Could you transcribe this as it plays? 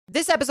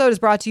This episode is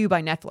brought to you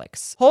by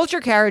Netflix. Hold your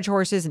carriage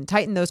horses and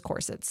tighten those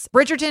corsets.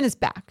 Bridgerton is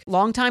back.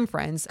 Longtime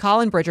friends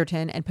Colin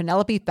Bridgerton and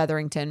Penelope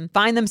Featherington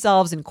find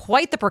themselves in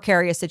quite the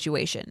precarious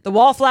situation. The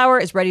wallflower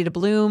is ready to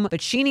bloom, but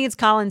she needs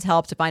Colin's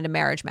help to find a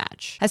marriage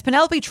match. Has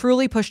Penelope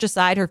truly pushed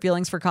aside her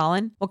feelings for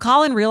Colin? Will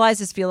Colin realize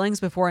his feelings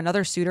before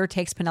another suitor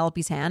takes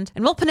Penelope's hand?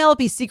 And will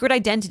Penelope's secret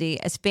identity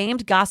as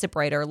famed gossip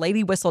writer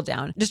Lady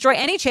Whistledown destroy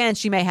any chance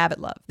she may have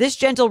at love? This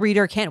gentle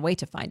reader can't wait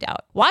to find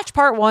out. Watch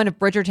part 1 of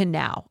Bridgerton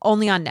now,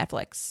 only on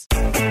Netflix.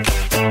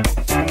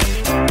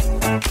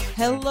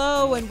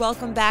 Hello and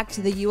welcome back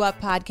to the You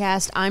Up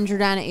podcast. I'm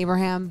Jordana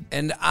Abraham.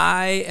 And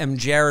I am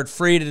Jared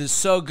Freed. It is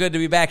so good to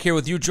be back here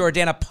with you,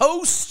 Jordana,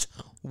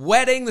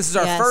 post-wedding. This is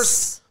our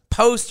first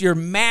post. You're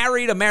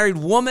married, a married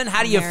woman.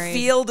 How do you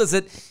feel? Does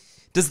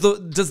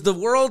the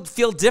world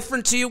feel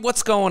different to you?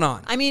 What's going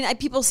on? I mean,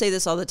 people say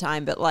this all the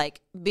time, but like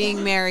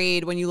being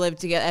married when you live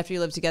together, after you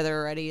live together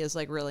already, is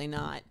like really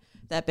not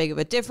that big of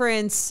a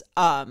difference.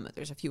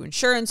 There's a few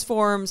insurance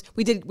forms.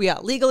 We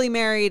got legally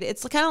married.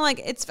 It's kind of like,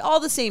 it's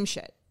all the same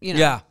shit, you know?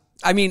 Yeah.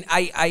 I mean,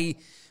 I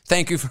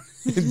thank you for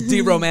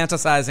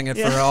de-romanticizing it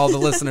for all the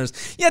listeners.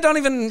 Yeah, don't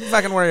even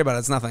fucking worry about it.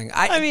 It's nothing.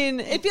 I mean,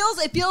 it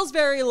feels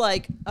very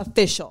like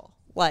official.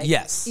 Like,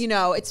 yes, you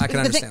know, I can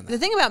understand that. The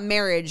thing about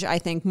marriage, I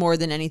think more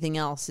than anything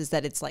else, is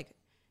that it's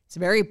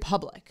very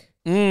public.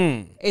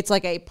 It's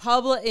like a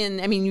public,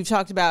 and I mean, you've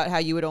talked about how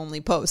you would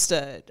only post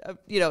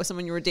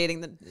someone you were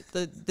dating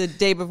the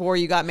day before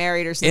you got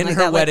married or something in like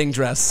her that. wedding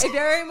dress. It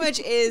very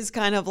much is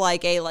kind of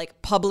like a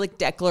public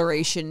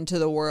declaration to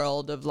the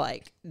world of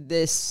like,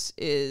 this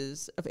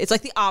is, it's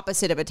like the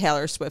opposite of a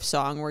Taylor Swift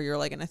song where you're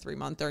like in a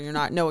 3-month or you're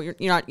not,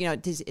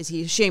 is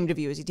he ashamed of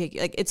you? Is he taking,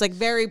 like, it's like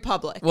very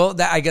public. Well,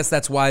 I guess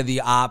that's why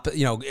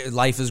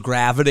life is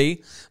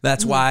gravity.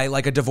 That's why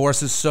like a divorce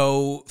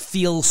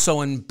feels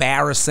so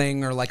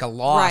embarrassing or like a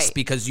loss, right,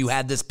 because you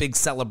had this big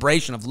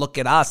celebration of look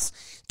at us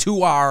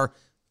to our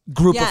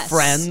group of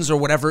friends or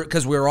whatever,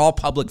 because we're all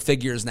public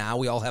figures now.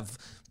 We all have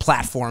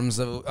platforms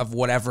of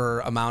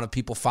whatever amount of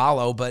people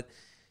follow, but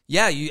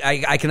yeah,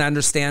 I can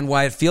understand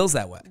why it feels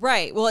that way.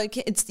 Right. Well,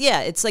 it's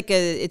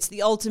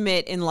the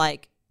ultimate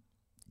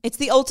it's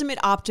the ultimate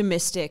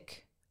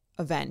optimistic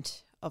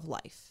event of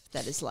life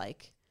that is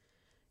like,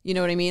 you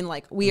know what I mean?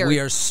 Like we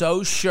are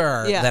so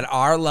sure that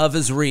our love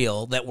is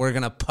real that we're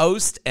going to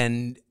post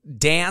and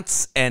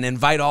dance and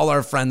invite all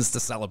our friends to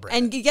celebrate.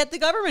 And get the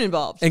government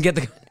involved. And get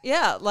the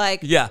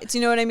It's,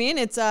 you know what I mean?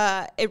 It's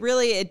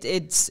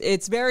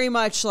it's very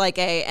much like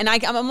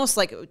I'm almost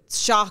like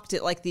shocked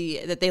at like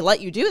that they let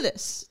you do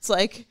this. It's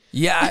like,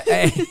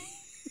 they're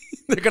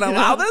going to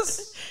allow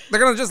this? They're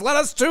going to just let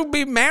us two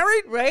be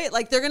married? Right?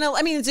 Like they're going to,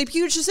 I mean, it's a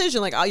huge decision.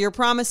 Like you're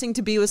promising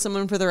to be with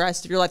someone for the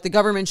rest of your life. The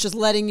government's just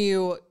letting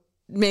you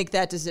make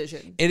that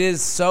decision. It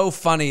is so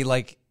funny.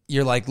 Like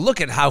you're like, look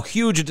at how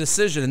huge a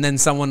decision. And then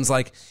someone's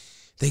like,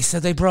 they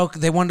said they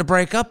wanted to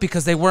break up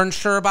because they weren't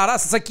sure about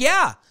us. It's like,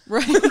 yeah.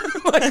 Right.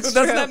 Doesn't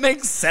that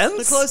make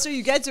sense? The closer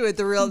you get to it,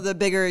 the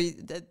bigger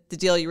the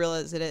deal you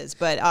realize it is.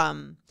 But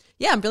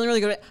yeah, I'm feeling really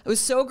good. It was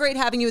so great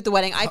having you at the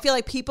wedding. I feel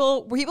like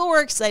people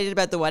were excited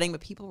about the wedding, but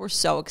people were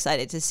so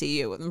excited to see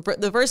you.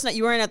 The first night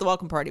you weren't at the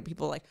welcome party,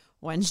 people were like,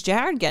 when's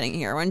Jared getting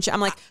here?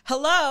 I'm like,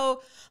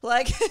 hello.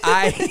 Like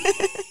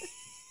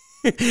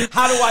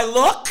how do I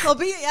look?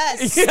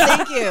 Yes,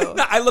 thank you.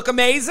 I look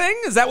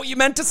amazing? Is that what you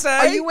meant to say?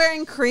 Are you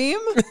wearing cream?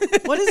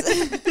 What is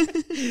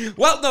it?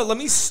 Well, no, let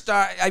me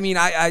start. I mean,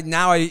 I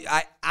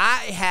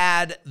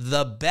had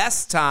the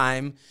best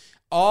time.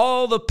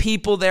 All the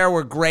people there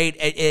were great,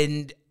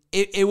 and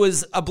it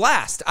was a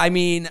blast. I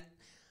mean,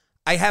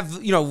 I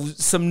have,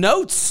 some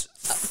notes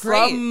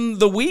from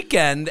the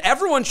weekend.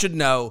 Everyone should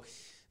know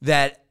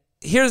that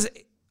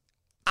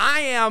I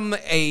am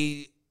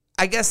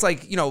I guess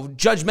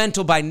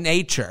judgmental by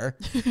nature.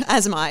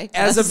 As am I.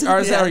 As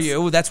are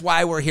you. That's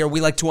why we're here.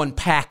 We like to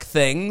unpack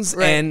things.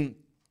 Right. And,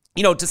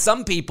 to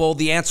some people,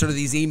 the answer to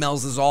these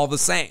emails is all the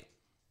same.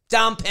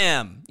 Dump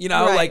him.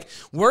 Right. Like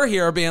we're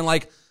here being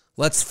like,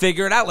 let's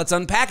figure it out. Let's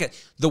unpack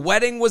it. The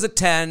wedding was a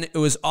 10. It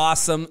was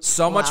awesome.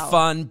 So much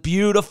fun.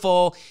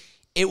 Beautiful.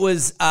 It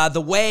was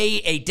the way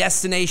a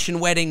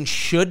destination wedding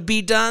should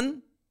be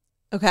done.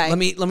 Okay.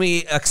 Let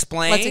me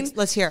explain.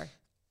 Let's hear.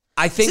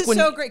 I think this is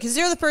so great because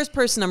you're the first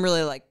person I'm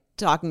really like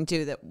talking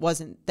to that was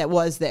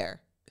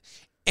there.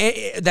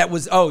 You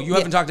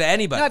haven't talked to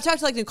anybody. No, I've talked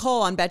to like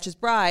Nicole on Betches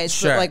Brides.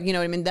 Sure. But what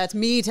I mean? That's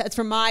me. It's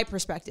from my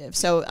perspective.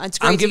 So it's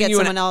great to get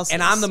someone else.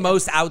 And I'm the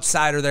most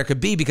outsider there could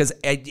be because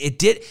I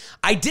did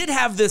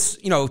have this,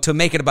 to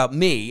make it about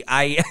me.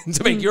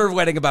 To make your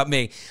wedding about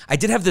me. I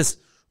did have this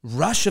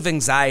rush of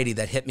anxiety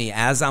that hit me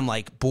as I'm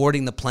like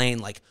boarding the plane,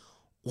 like,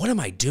 what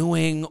am I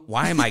doing?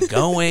 Why am I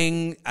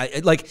going?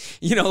 It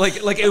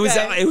was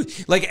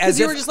like as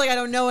you were just like, I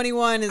don't know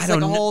anyone. It's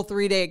like a whole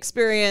 3-day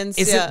experience.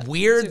 Is it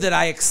weird that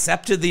I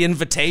accepted the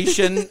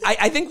invitation?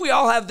 I think we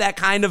all have that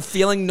kind of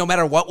feeling no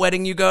matter what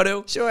wedding you go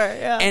to. Sure,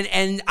 yeah.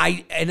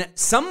 And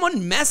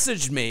someone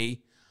messaged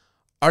me,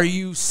 are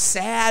you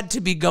sad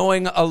to be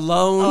going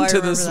alone to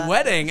this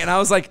wedding? And I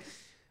was like,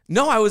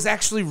 No, I was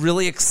actually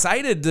really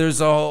excited.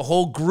 There's a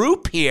whole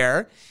group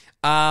here.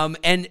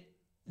 And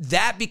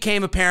that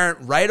became apparent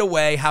right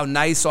away how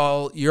nice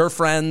all your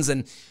friends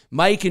and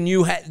Mike and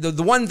you had.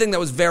 The one thing that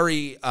was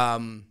very,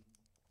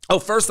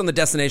 first on the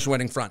destination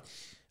wedding front.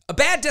 A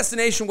bad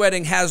destination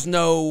wedding has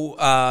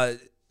no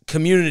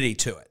community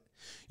to it.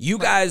 You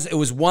guys, it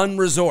was one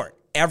resort.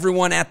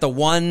 Everyone at the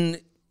one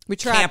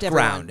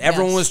campground.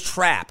 Everyone was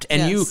trapped.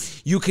 And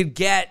you could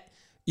get,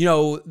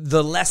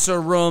 the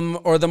lesser room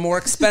or the more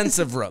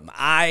expensive room.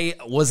 I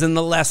was in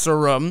the lesser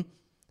room.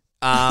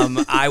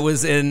 I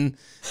was in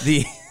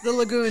the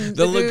lagoon.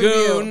 The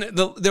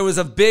lagoon. There was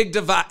a big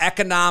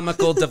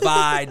economical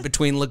divide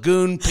between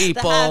lagoon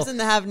people. The haves and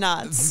the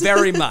have-nots.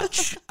 Very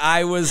much.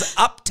 I was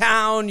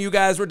uptown. You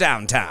guys were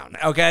downtown.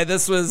 Okay,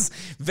 this was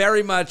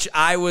very much.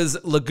 I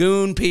was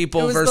lagoon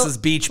people versus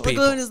beach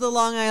people. Lagoon is the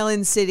Long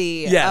Island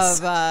city of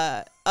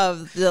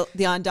the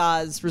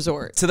Andaz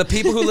Resort. To the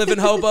people who live in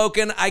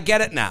Hoboken, I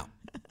get it now.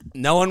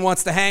 No one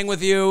wants to hang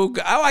with you.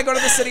 Oh, I go to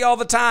the city all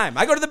the time.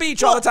 I go to the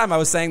beach all the time. I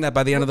was saying that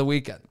by the end of the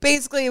weekend.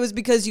 Basically, it was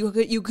because you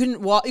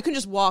couldn't walk. You couldn't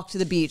just walk to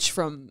the beach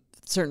from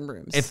certain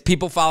rooms. If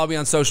people follow me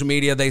on social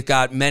media, they've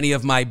got many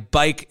of my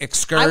bike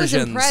excursions. I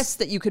was impressed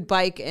that you could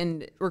bike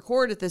and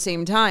record at the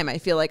same time. I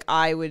feel like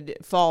I would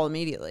fall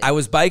immediately. I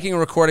was biking and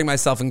recording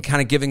myself and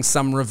kind of giving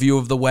some review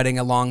of the wedding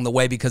along the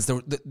way because,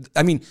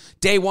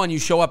 day one, you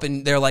show up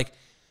and they're like,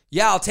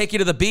 yeah, I'll take you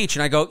to the beach.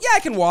 And I go, yeah, I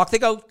can walk. They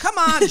go, come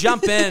on,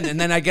 jump in.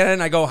 And then I get in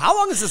and I go, how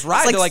long is this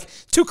ride? They're like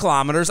 2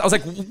 kilometers. I was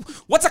like,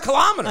 what's a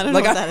kilometer? I don't know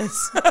what that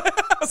is.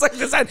 I was like,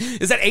 is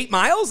that 8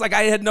 miles? Like,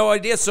 I had no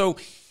idea. So,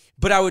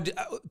 but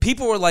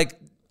people were like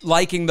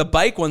liking the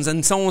bike ones.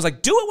 And someone was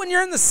like, do it when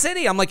you're in the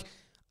city. I'm like,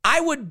 I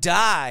would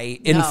die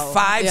in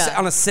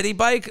on a city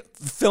bike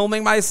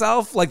filming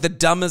myself, like the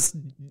dumbest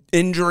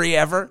injury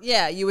ever.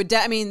 Yeah, you would.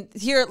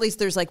 Here at least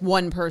there's like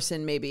one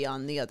person maybe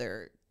on the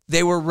other.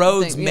 They were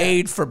roads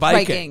made for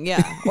biking.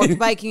 Or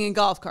biking and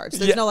golf carts.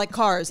 There's no like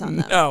cars on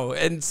them. No,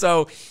 and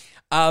so,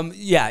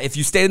 if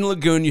you stayed in the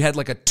lagoon, you had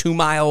like a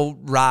 2-mile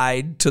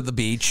ride to the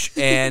beach.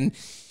 And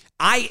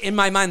in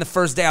my mind, the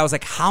first day, I was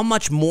like, how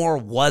much more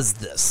was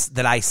this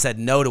that I said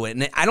no to it?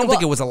 And I don't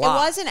think it was a lot. It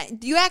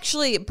wasn't. You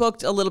actually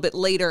booked a little bit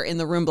later in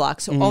the room block.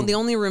 So the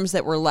only rooms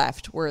that were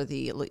left were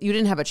you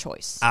didn't have a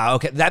choice.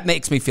 Okay. That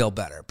makes me feel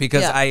better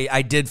because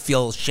I did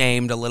feel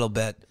shamed a little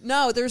bit.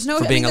 No, there's no.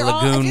 For being a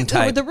lagoon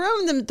type.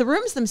 The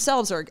rooms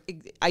themselves are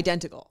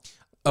identical.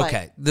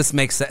 Okay, this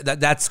makes sense.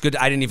 That's good.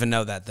 I didn't even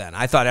know that then.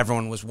 I thought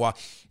everyone was walking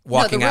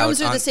out. No, the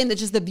rooms are the same. That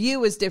just the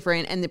view is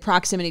different and the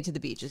proximity to the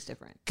beach is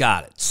different.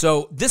 Got it.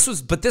 So this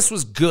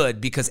was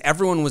good because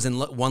everyone was in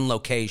one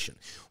location.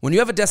 When you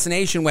have a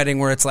destination wedding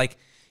where it's like,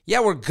 yeah,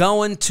 we're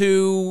going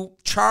to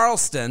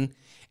Charleston.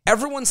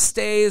 Everyone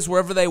stays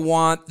wherever they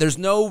want. There's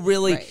no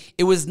really. Right.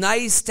 It was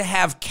nice to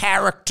have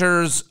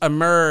characters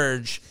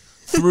emerge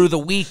through the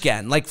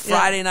weekend. Like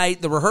Friday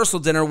night, the rehearsal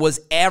dinner was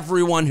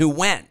everyone who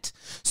went.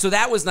 So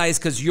that was nice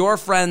because your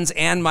friends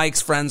and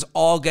Mike's friends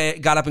all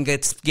got up and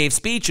gave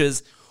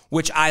speeches,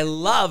 which I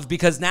love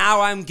because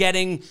now I'm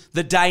getting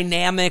the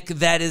dynamic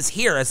that is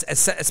here,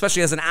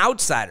 especially as an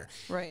outsider.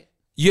 Right.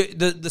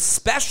 The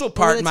special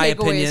part, in my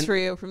opinion, for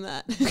you from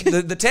that.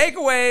 the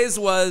takeaways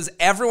was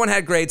everyone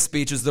had great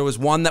speeches. There was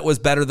one that was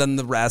better than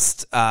the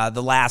rest.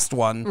 The last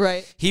one,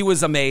 right? He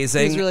was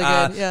amazing. He was really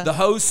good. Yeah. The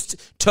host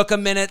took a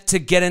minute to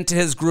get into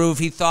his groove.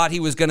 He thought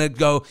he was going to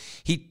go.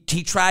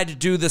 He tried to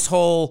do this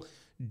whole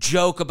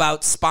joke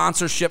about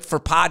sponsorship for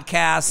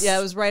podcasts. Yeah,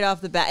 it was right off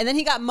the bat. And then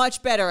he got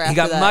much better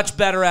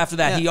after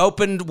that. Yeah. He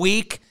opened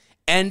weak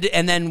and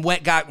then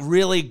got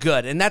really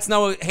good. And that's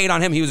no hate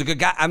on him. He was a good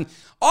guy.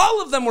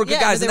 All of them were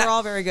good guys. They were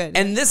all very good.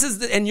 And this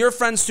is and your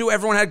friends too,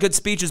 everyone had good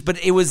speeches, but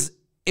it was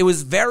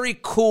very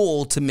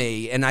cool to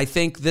me. And I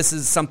think this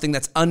is something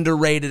that's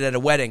underrated at a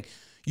wedding.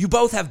 You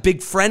both have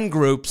big friend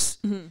groups.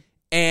 Mm-hmm.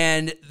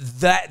 And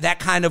that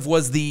kind of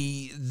was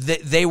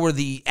they were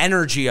the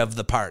energy of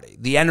the party,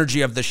 the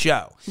energy of the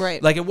show.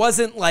 Right. Like it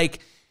wasn't like,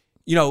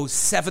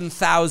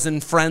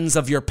 7,000 friends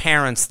of your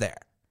parents there.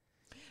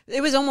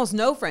 It was almost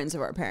no friends of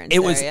our parents.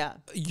 It was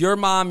your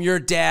mom, your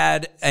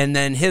dad, and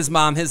then his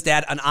mom, his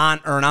dad, an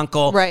aunt or an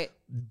uncle. Right.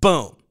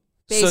 Boom.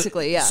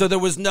 Basically, So there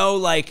was no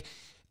like,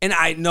 and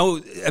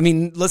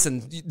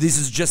listen, this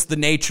is just the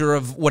nature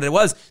of what it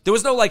was. There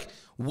was no like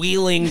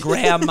wheeling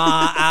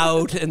grandma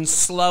out and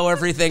slow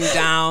everything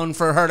down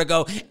for her to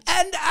go, and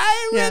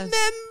I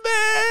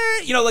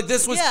remember, like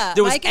this was,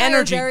 there was Mike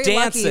energy and I are very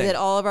dancing. lucky that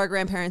all of our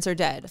grandparents are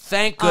dead.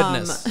 Thank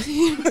goodness.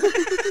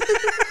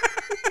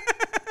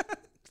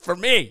 For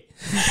me.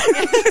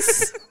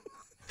 Yes.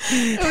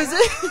 It was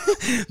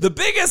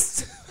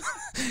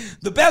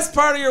the best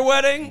part of your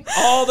wedding,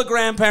 all the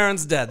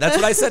grandparents dead. That's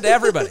what I said to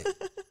everybody.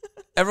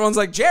 Everyone's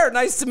like, Jared,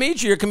 nice to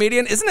meet you. You're a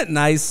comedian. Isn't it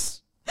nice?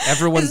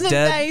 Everyone's Isn't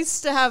dead. Isn't it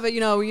nice to have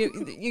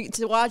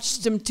to watch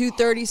some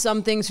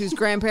 230-somethings whose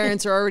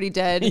grandparents are already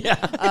dead?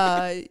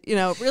 Yeah.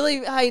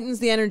 Really heightens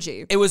the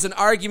energy. It was an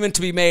argument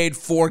to be made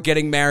for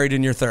getting married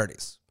in your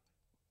 30s,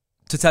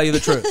 to tell you the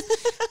truth.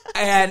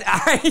 And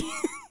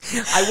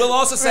I will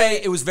also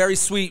say it was very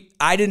sweet.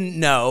 I didn't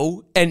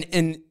know, and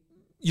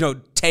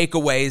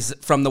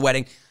takeaways from the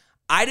wedding.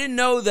 I didn't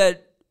know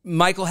that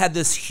Michael had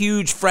this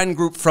huge friend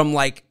group from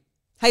like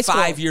high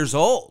school. 5 years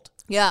old.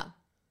 Yeah.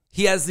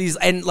 He has these,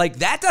 and like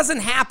that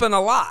doesn't happen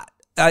a lot.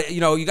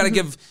 You got to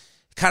give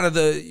kind of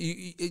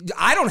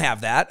I don't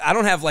have that. I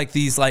don't have like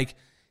these like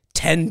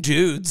 10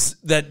 dudes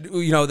that,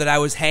 that I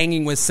was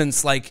hanging with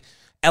since like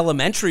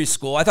elementary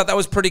school. I thought that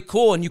was pretty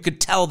cool, and you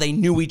could tell they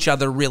knew each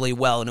other really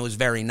well, and it was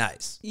very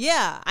nice.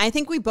 Yeah, I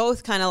think we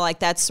both kind of like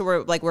that's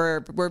sort of like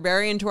we're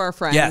very into our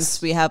friends.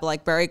 Yes. We have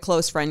like very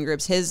close friend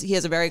groups. He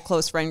has a very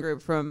close friend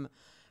group from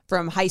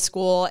high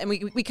school, and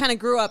we kind of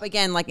grew up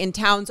again like in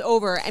towns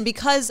over. And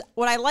because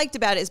what I liked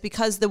about it is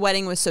because the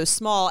wedding was so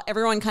small,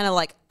 everyone kind of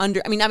like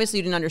obviously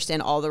you didn't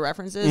understand all the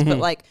references, but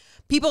like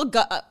people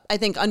I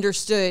think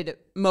understood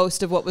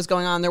most of what was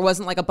going on. There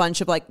wasn't like a bunch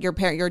of like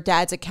your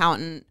dad's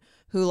accountant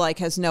who like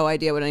has no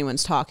idea what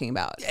anyone's talking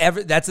about.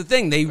 That's the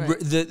thing.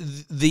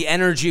 The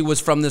energy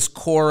was from this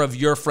core of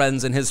your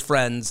friends and his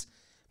friends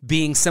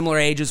being similar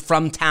ages,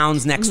 from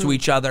towns next to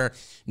each other,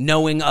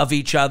 knowing of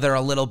each other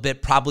a little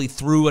bit, probably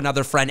through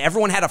another friend.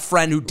 Everyone had a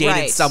friend who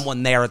dated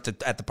someone there at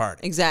the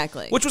party.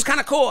 Exactly. Which was kind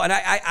of cool. And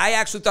I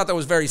actually thought that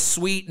was very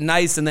sweet and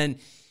nice. And then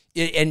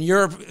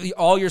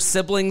all your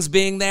siblings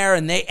being there.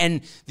 And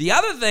the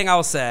other thing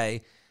I'll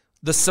say,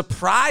 the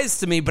surprise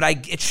to me,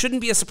 but it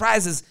shouldn't be a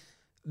surprise, is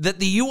that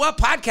the You Up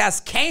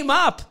podcast came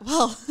up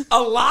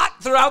a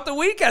lot throughout the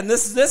weekend.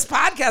 This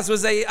podcast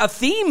was a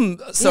theme,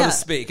 so to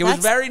speak. It was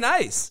very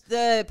nice.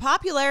 The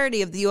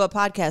popularity of the You Up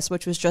podcast,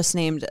 which was just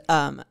named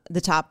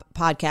the top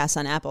podcast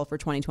on Apple for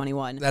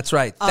 2021. That's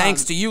right.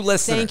 Thanks to you,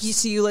 listeners. Thank you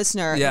to you,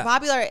 listener. Yeah. The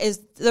popular is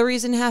the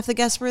reason half the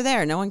guests were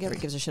there. No one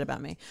gives a shit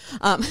about me.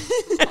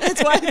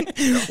 That's why.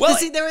 Well,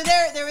 see, they were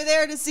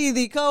there to see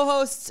the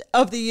co-hosts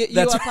of the You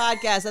Up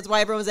podcast. That's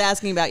why everyone was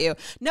asking about you.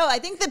 No, I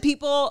think that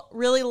people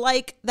really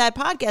like that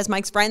podcast.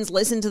 Mike's friends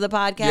listen to the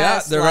podcast.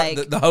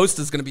 Yeah, the host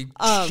is going to be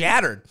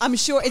shattered. I'm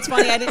sure. It's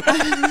funny. I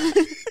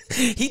didn't.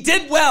 He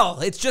did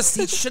well. It's just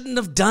he shouldn't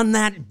have done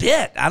that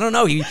bit. I don't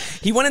know.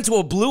 He went into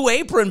a Blue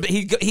Apron. But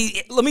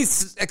he let me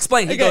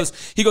explain. He goes.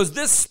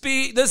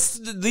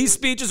 These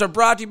speeches are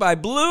brought to you by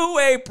Blue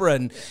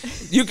Apron.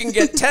 You can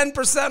get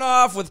 10%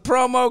 off with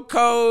promo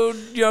code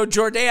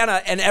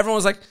Jordana, and everyone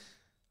was like,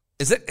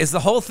 Is the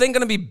whole thing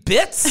going to be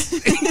bits?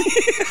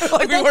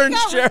 Like we weren't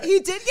sure. He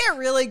did get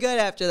really good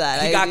after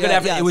that. He got good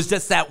after. Yes. It was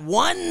just that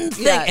one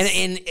thing,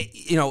 and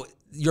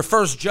your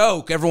first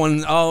joke,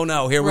 everyone, oh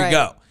no, here we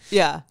go.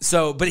 Yeah.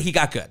 So, but he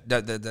got good.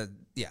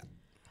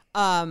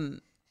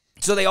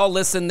 So they all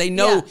listen. They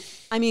know. Yeah.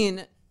 I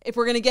mean, if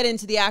we're going to get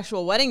into the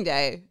actual wedding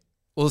day.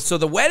 Well, so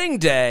the wedding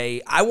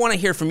day, I want to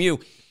hear from you.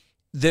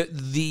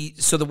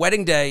 So the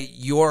wedding day,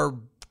 your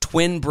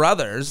twin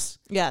brothers,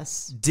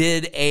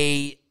 did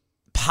a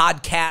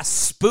podcast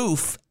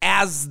spoof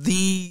as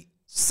the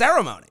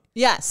ceremony.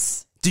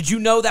 Yes. Did you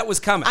know that was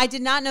coming? I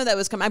did not know that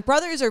was coming. My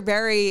brothers are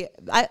very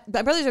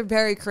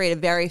creative,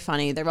 very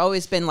funny. They've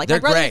always been like,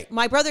 great.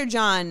 My brother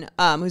John,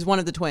 who's one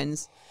of the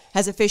twins,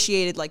 has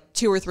officiated like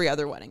 2 or 3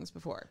 other weddings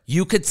before.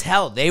 You could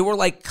tell they were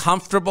like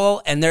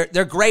comfortable, and they're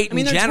great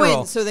in general. They're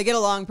twins, so they get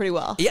along pretty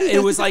well. Yeah,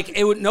 it was like but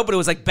it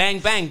was like bang,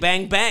 bang,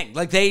 bang, bang.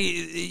 Like they,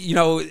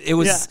 it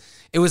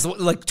was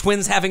like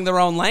twins having their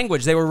own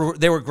language. They were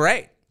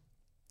great.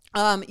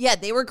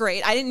 They were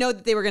great. I didn't know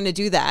that they were going to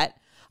do that.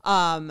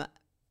 And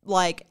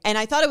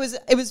I thought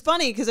it was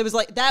funny because it was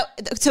like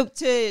that. So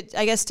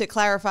to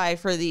clarify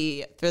for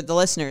the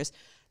listeners,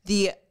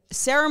 the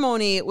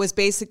ceremony was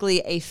basically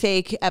a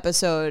fake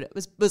episode.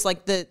 It was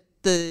like the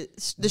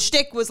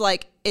shtick was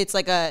like, it's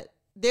like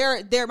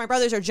my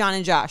brothers are John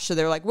and Josh. So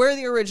they're like, we're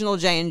the original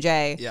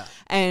J&J. Yeah.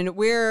 And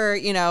we're,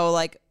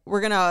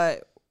 we're going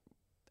to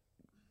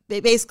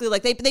basically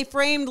like, they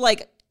framed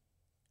like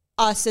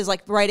us as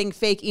like writing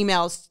fake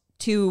emails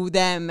to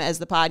them as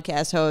the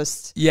podcast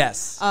hosts.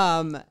 Yes.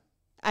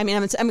 I mean,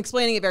 I'm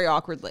explaining it very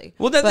awkwardly.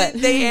 Well,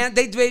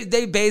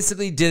 they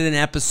basically did an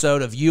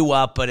episode of You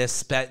Up, but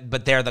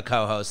they're the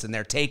co-hosts and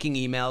they're taking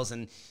emails,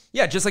 and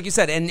just like you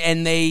said,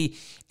 and the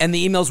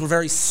emails were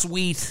very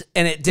sweet,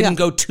 and it didn't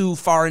go too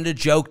far into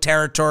joke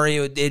territory.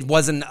 It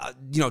wasn't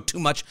too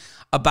much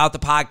about the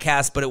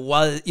podcast, but it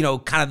was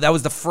kind of that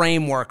was the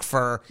framework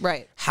for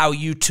how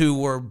you two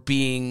were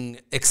being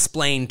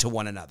explained to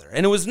one another,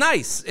 and it was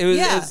nice.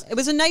 It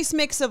was a nice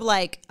mix of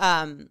like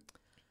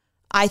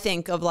I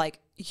think of like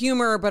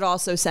humor, but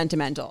also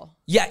sentimental.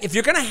 Yeah, if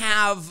you're going to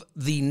have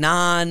the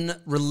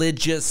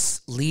non-religious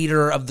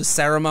leader of the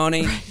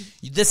ceremony,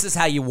 this is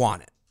how you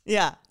want it.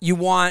 Yeah. You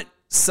want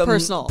some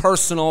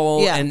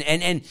personal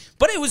and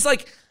but it was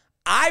like,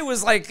 I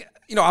was like,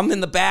 I'm in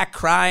the back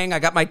crying. I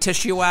got my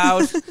tissue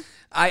out.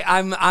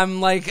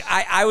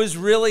 I was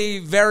really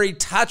very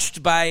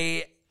touched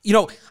by,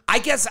 I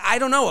guess, I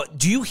don't know.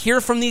 Do you hear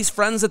from these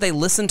friends that they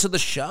listen to the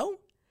show?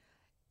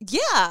 Yeah,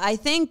 I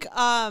think,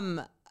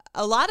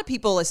 a lot of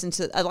people listen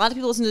to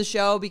the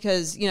show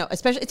because,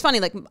 especially, it's funny,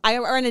 like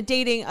we're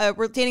dating and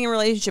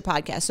relationship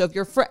podcast. So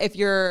if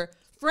your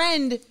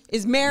friend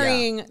is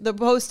marrying the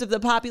host of the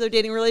popular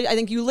dating relationship, I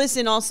think you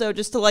listen also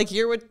just to like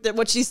hear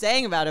what she's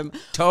saying about him.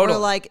 Totally.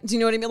 Or like, do you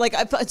know what I mean? Like,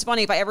 it's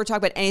funny, if I ever talk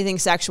about anything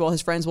sexual,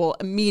 his friends will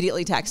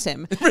immediately text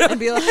him and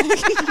be like, you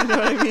know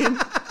what I mean?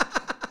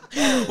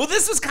 Well,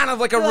 this was kind of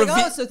like a Like,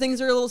 review. oh, so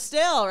things are a little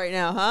stale right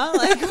now, huh?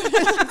 Like, do you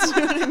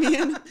know what I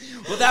mean?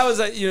 Well,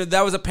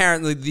 that was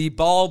apparently the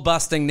ball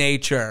busting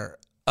nature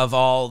of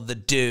all the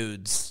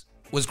dudes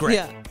was great.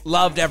 Yeah.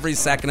 Loved every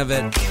second of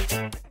it.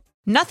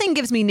 Nothing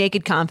gives me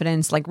naked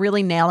confidence like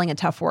really nailing a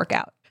tough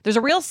workout. There's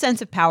a real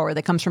sense of power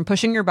that comes from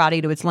pushing your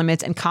body to its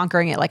limits and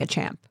conquering it like a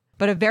champ.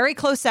 But a very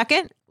close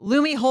second,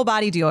 Lumi Whole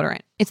Body Deodorant.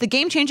 It's the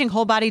game-changing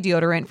whole body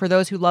deodorant for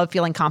those who love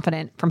feeling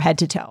confident from head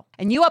to toe.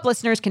 And You Up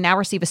listeners can now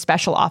receive a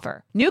special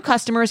offer. New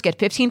customers get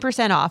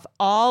 15% off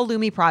all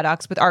Lumi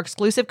products with our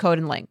exclusive code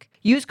and link.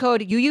 Use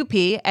code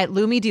UUP at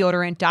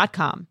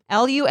LumiDeodorant.com.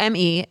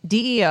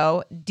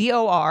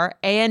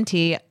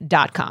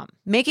 LumiDeodorant.com.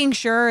 Making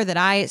sure that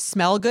I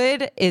smell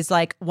good is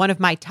like one of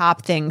my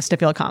top things to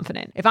feel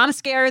confident. If I'm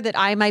scared that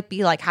I might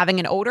be like having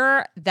an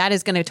odor, that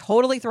is going to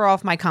totally throw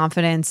off my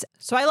confidence.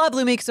 So I love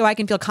Lumi so I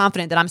can feel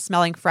confident that I'm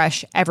smelling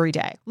fresh every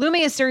day.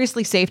 Lumi is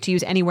seriously safe to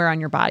use anywhere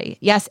on your body.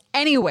 Yes,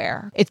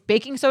 anywhere. It's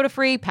baking soda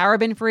free,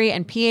 paraben free,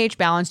 and pH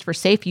balanced for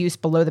safe use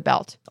below the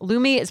belt.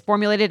 Lumi is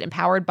formulated and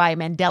powered by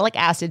mandelic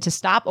acid to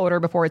stop odor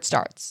before it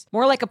starts.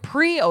 More like a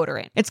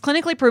pre-odorant. It's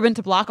clinically proven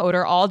to block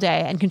odor all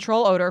day and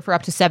control odor for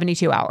up to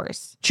 72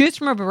 hours. Choose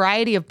from a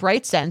variety of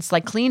bright scents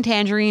like clean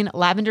tangerine,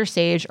 lavender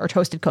sage, or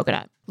toasted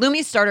coconut.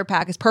 Lumi's starter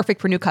pack is perfect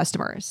for new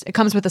customers. It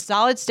comes with a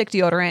solid stick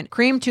deodorant,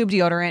 cream tube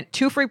deodorant,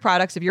 2 free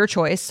products of your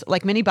choice,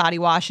 like mini body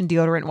wash and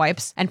deodorant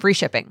wipes, and free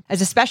shipping.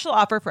 As a special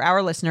offer for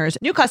our listeners,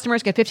 new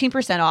customers get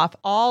 15% off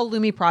all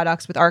Lumi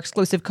products with our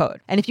exclusive code.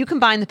 And if you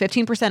combine the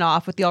 15%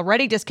 off with the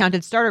already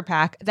discounted starter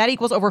pack, that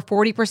equals over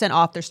 40%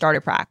 off their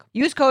starter pack.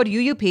 Use code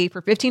UUP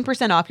for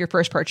 15% off your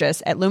first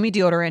purchase at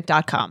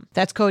LumiDeodorant.com.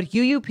 That's code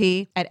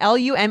UUP at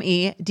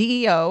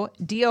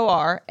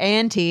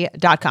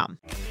LumiDeodorant.com.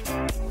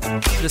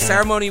 The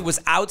ceremony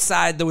was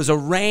outside. There was a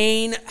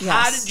rain. Yes.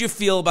 How did you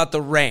feel about the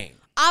rain?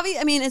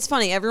 I mean, it's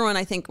funny. Everyone,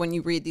 I think, when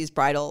you read these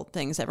bridal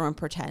things, everyone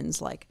pretends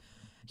like,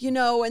 you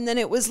know, and then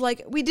it was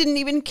like, we didn't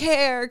even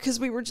care because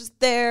we were just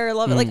there.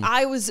 Love it. Like,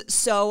 I was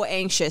so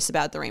anxious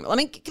about the rain. Let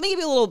me give you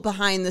a little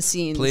behind the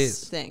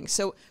scenes thing.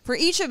 So for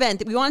each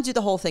event, we wanted to do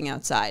the whole thing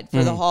outside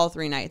for the whole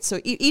 3 nights. So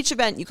each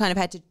event, you kind of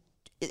had to,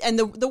 and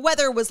the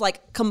weather was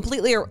like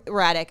completely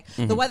erratic.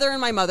 The weather and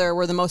my mother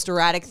were the most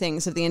erratic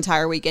things of the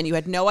entire weekend. You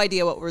had no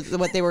idea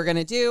what they were going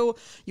to do.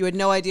 You had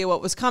no idea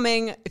what was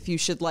coming. If you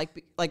should like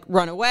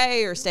run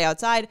away or stay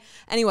outside.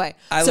 Anyway,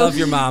 I love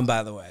your mom,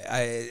 by the way.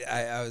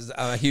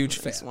 I'm a huge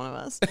fan. She's one of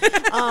us.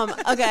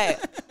 Okay,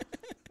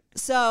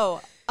 so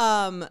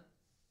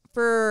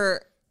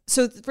for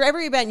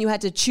every event you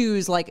had to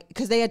choose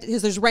because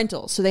there's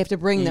rentals, so they have to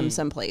bring them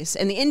someplace,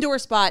 and the indoor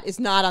spot is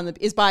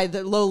by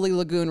the lowly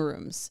lagoon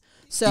rooms.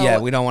 So yeah,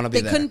 we don't want to be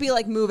there. They couldn't be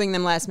like moving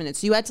them last minute.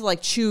 So you had to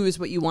like choose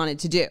what you wanted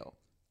to do.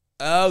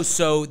 Oh,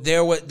 so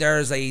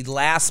there's a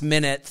last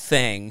minute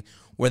thing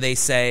where they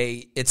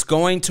say it's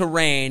going to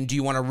rain. Do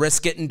you want to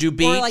risk it and do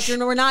beach? Or like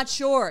we're not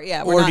sure.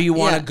 Yeah. Or do you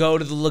want to go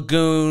to the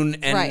lagoon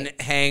and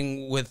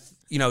hang with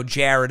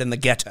Jared in the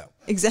ghetto?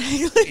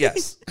 Exactly.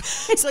 Yes.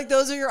 It's like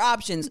those are your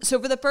options. So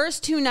for the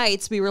first 2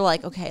 nights, we were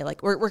like, okay,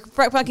 like we're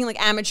fucking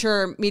like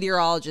amateur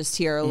meteorologists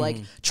here, like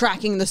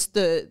tracking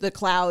the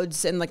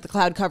clouds and like the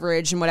cloud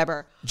coverage and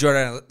whatever.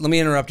 Jordan, let me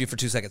interrupt you for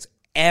 2 seconds.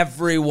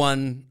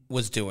 Everyone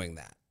was doing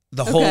that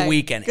the whole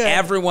weekend. Good.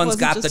 Everyone's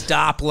got the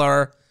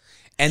Doppler.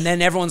 And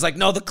then everyone's like,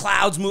 no, the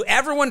clouds move.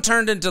 Everyone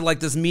turned into like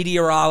this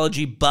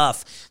meteorology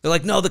buff. They're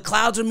like, no, the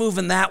clouds are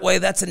moving that way.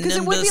 That's a nimbus.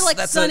 Because it would be like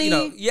that's sunny,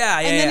 and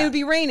then it would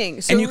be raining.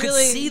 So and you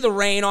really, could see the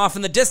rain off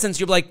in the distance.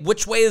 You're like,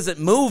 which way is it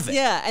moving?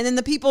 Yeah, and then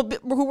the people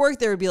who work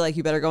there would be like,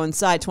 you better go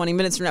inside 20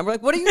 minutes from now. We're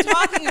like, what are you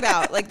talking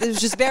about? Like, it was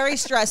just very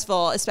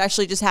stressful,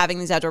 especially just having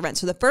these outdoor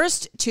events. So the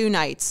first 2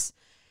 nights,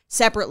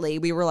 separately,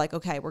 we were like,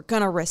 okay, we're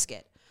going to risk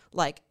it.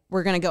 Like,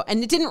 we're going to go.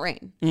 And it didn't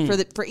rain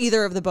for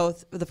either of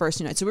the first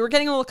 2 nights. So we were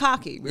getting a little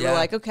cocky. We were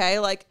like, okay,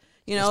 like,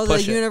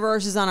 the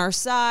universe is on our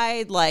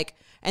side. Like,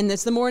 and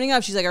it's the morning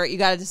of. She's like, all right, you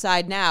got to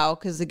decide now.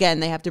 Because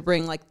again, they have to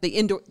bring like the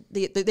indoor,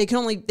 they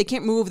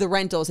can't move the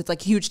rentals. It's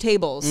like huge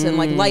tables and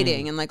like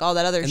lighting and like all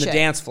that other shit. And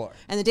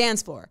the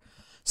dance floor.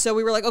 So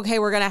we were like, okay,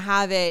 we're going to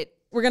have it.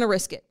 We're going to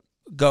risk it.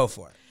 Go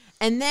for it.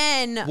 And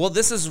then. Well,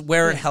 this is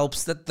where it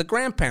helps that the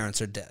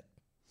grandparents are dead.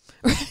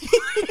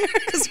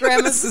 Because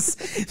grandma's this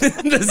is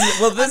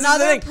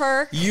another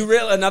perk.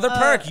 Another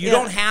perk. You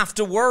don't have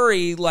to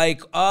worry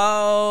like,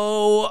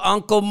 oh,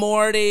 Uncle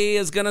Morty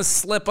is gonna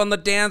slip on the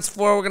dance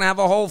floor. We're gonna have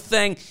a whole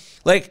thing.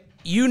 Like,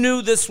 you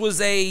knew this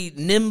was a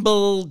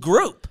nimble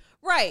group.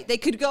 Right. They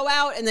could go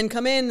out and then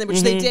come in,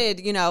 which they did,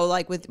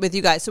 like with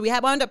you guys. So we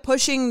wound up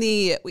pushing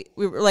we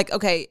were like,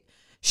 okay.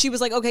 She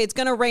was like, okay, it's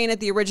going to rain at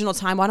the original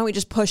time. Why don't we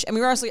just push? And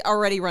we were actually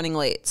already running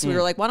late. So we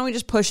were like, why don't we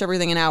just push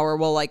everything an hour?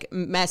 We'll like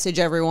message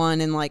everyone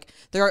and like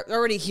they're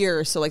already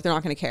here. So like they're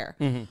not going to care.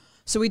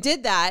 So we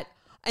did that.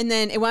 And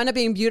then it wound up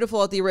being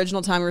beautiful at the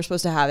original time we were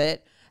supposed to have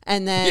it.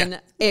 And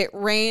then it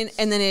rained,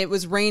 and then it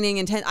was raining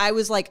intense. I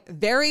was like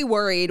very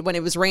worried when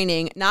it was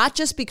raining, not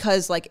just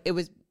because like it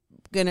was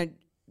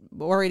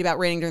worried about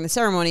raining during the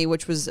ceremony,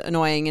 which was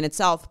annoying in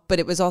itself, but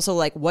it was also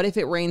like, what if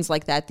it rains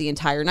like that the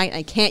entire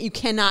night? You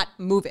cannot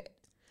move it.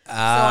 So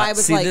I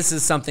was like, this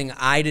is something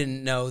I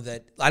didn't know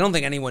that. I don't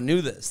think anyone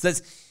knew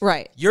this.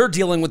 Right. You're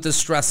dealing with this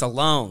stress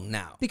alone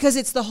now. Because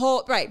it's the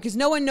whole, right, because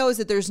no one knows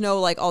that there's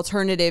no like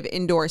alternative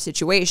indoor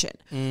situation.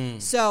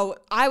 So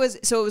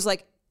it was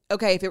like,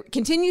 okay, if it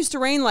continues to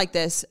rain like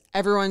this,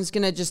 everyone's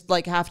going to just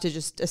like have to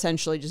just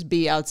essentially just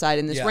be outside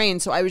in this rain.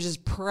 So I was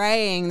just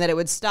praying that it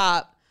would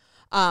stop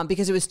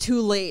because it was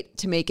too late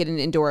to make it an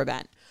indoor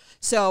event.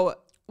 So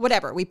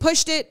whatever, we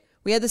pushed it.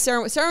 We had the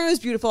ceremony. Ceremony was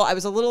beautiful.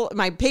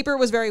 My paper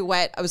was very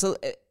wet.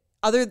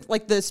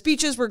 The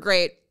speeches were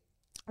great.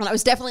 And I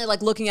was definitely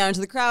like looking out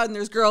into the crowd, and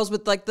there's girls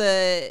with like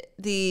the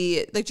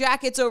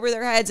jackets over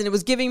their heads, and it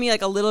was giving me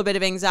like a little bit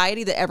of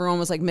anxiety that everyone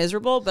was like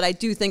miserable, but I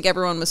do think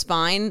everyone was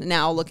fine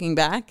now looking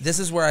back. This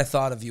is where I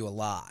thought of you a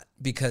lot,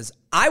 because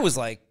I was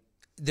like,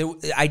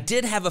 I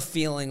did have a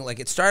feeling like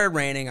it started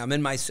raining. I'm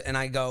in and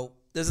I go,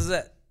 this is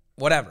it.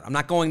 Whatever. I'm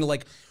not going to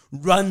like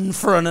run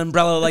for an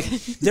umbrella. Like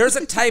there's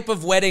a type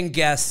of wedding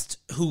guest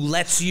who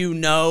lets you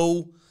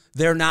know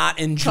they're not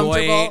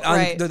enjoying,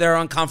 they're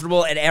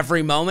uncomfortable at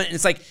every moment. And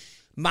it's like,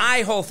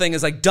 my whole thing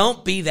is like,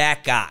 don't be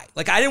that guy.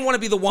 Like I didn't want to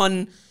be the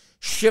one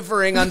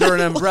shivering under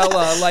an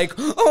umbrella like,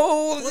 we're doing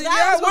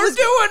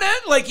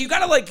it. Like you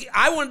gotta like,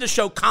 I wanted to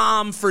show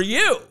calm for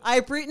you. I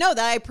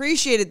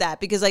appreciated that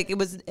because like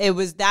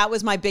that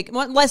was my big,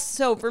 less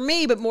so for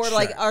me, but more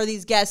like, are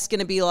these guests going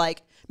to be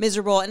like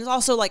miserable? And it's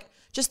also like,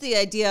 just the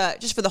idea,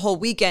 just for the whole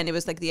weekend, it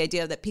was like the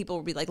idea that people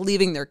would be like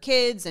leaving their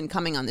kids and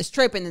coming on this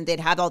trip, and then they'd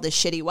have all this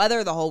shitty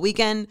weather the whole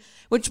weekend,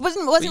 which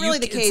wasn't really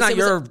the case.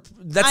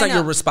 That's not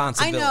your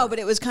responsibility. I know, but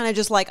it was kind of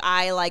just like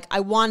I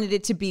wanted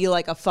it to be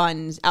like a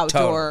fun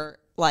outdoor,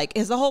 like,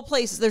 is the whole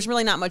place. There's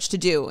really not much to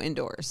do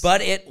indoors,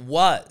 but it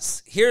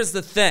was. Here's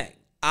the thing: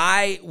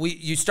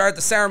 you start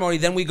the ceremony,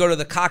 then we go to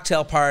the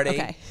cocktail party.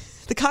 Okay,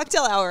 the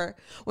cocktail hour,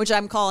 which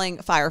I'm calling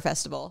Fire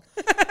Festival.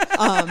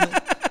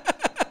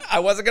 I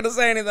wasn't going to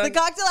say anything. The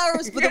cocktail hour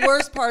was the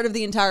worst part of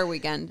the entire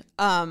weekend.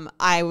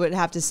 I would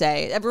have to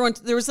say,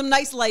 there was some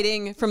nice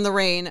lighting from the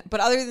rain, but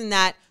other than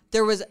that,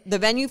 the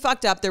venue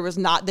fucked up.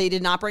 They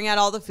did not bring out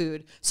all the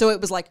food. So it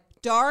was like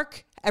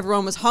dark.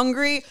 Everyone was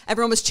hungry.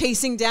 Everyone was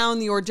chasing down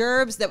the hors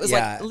d'oeuvres. That was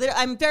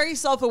I'm very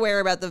self-aware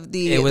about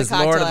the It was the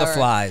cocktail Lord of the hour.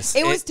 Flies.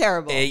 It was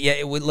terrible.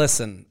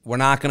 Listen, we're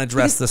not going to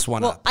dress this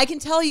one up. I can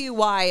tell you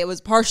why it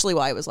was partially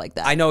why it was like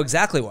that. I know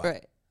exactly why.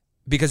 Right.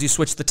 Because you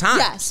switched the times.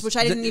 Yes, which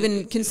I didn't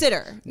even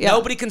consider. Yeah.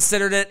 Nobody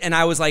considered it, and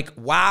I was like,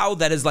 wow,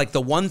 that is like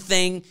the one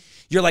thing.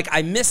 You're like,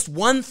 I missed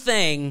one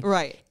thing.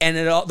 Right. And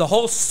the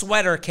whole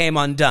sweater came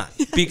undone.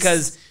 Yes.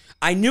 Because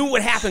I knew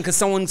what happened because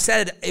someone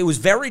said it was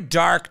very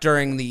dark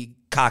during the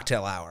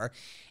cocktail hour.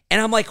 And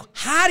I'm like,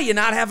 how do you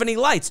not have any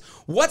lights?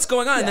 What's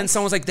going on? Yes. And then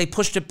someone's like, they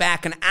pushed it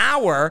back an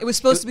hour. It was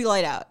supposed to be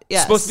light out.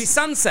 Yes. Supposed to be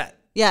sunset.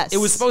 Yes. It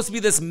was supposed to be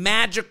this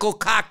magical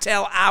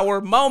cocktail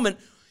hour moment.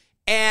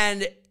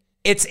 And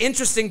it's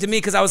interesting to me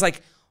because I was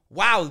like,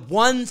 wow,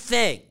 one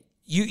thing.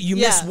 You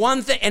missed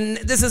one thing, and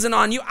this isn't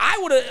on you. I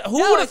would have. Who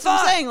would have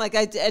thought? I'm saying, like,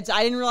 I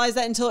didn't realize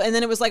that until, and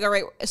then it was like, all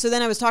right. So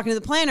then I was talking to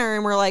the planner,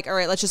 and we're like, all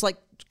right, let's just like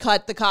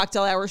cut the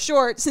cocktail hour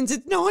short since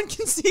no one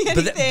can see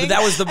anything. But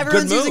that was the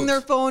Everyone's good move. Using their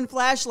phone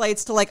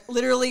flashlights to like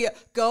literally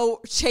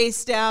go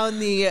chase down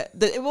the.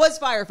 It was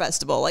Fire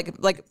Festival,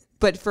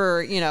 but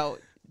for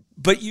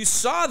But you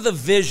saw the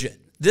vision.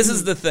 This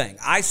is the thing.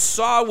 I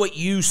saw what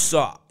you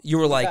saw. You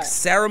were like,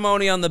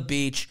 ceremony on the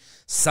beach,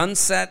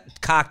 sunset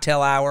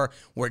cocktail hour,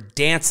 we're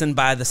dancing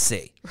by the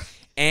sea.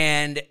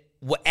 And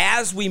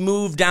as we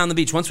moved down the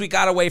beach, once we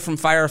got away from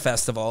Fire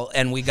Festival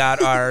and we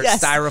got our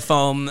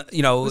styrofoam,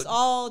 it was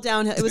all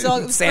downhill. It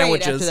was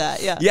sandwiches. Great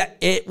after that. Yeah.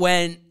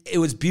 It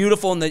was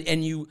beautiful,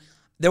 and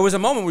there was a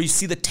moment where you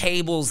see the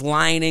tables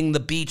lining the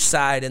beach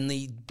side and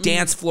the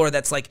dance floor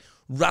that's like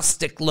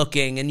rustic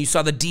looking, and you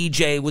saw the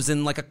DJ was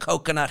in like a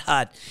coconut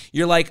hut.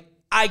 You're like,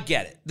 I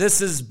get it. This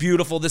is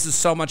beautiful. This is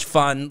so much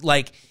fun.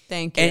 Like,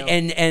 thank you.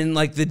 And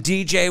like the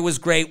DJ was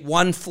great.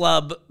 One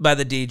flub by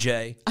the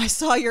DJ. I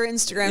saw your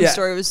Instagram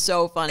story. It was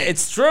so funny.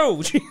 It's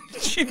true.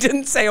 She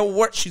didn't say a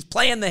word. She's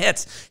playing the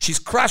hits. She's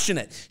crushing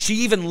it. She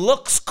even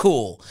looks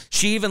cool.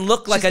 She even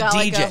looked like a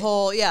DJ. Like a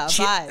whole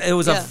vibe. It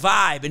was a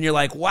vibe, and you're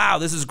like, wow,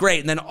 this is great.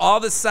 And then all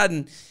of a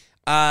sudden,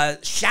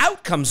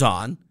 Shout comes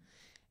on,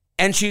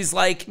 and she's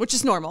like, which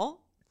is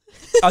normal,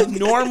 a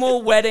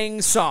normal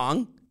wedding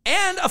song.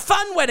 And a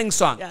fun wedding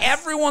song. Yes.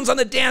 Everyone's on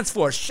the dance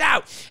floor.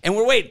 Shout. And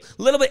we're waiting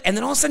a little bit. And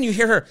then all of a sudden you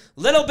hear her,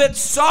 little bit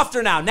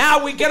softer now.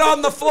 Now we get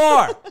on the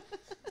floor.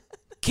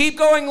 Keep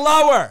going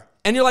lower.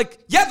 And you're like,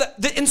 yeah,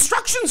 the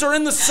instructions are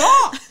in the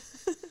song.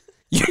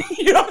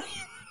 you know,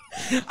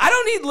 I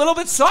don't need a little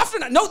bit softer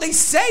now. No, they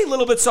say a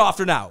little bit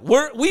softer now.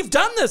 We've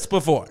done this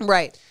before.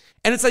 Right.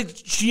 And it's like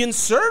she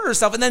inserted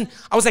herself. And then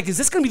I was like, is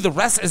this going to be the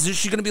rest? Is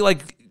she going to be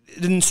like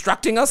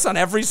instructing us on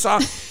every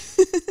song?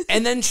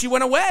 And then she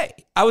went away.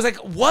 I was like,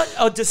 what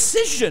a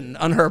decision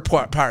on her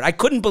part. I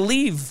couldn't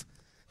believe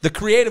the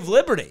creative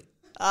liberty.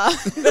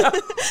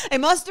 It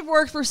must have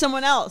worked for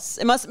someone else.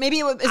 Maybe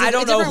it was. I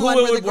don't know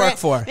who it would work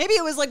for. Maybe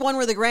it was like one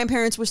where the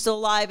grandparents were still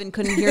alive and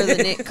couldn't hear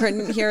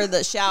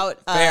the shout.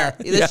 Fair.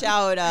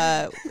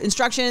 Shout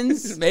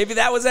instructions. Maybe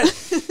that was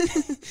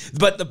it.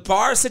 But the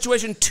bar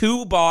situation,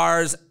 2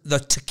 bars, the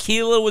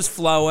tequila was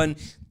flowing,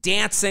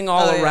 dancing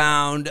all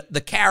around.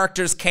 The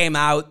characters came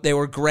out. They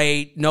were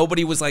great.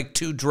 Nobody was like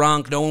too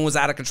drunk. No one was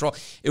out of control.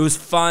 It was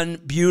fun,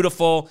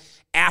 beautiful.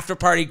 After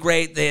party,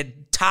 great. They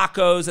had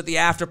tacos at the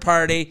after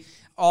party.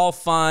 All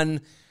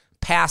fun,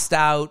 passed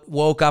out,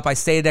 woke up. I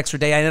stayed an extra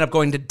day. I ended up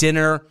going to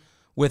dinner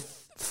with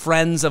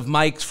friends of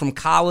Mike's from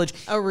college.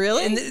 Oh,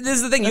 really? And this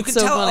is the thing. That's you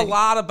can so tell funny. a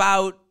lot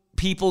about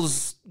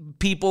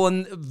people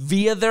and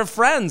via their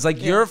friends.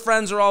 Like your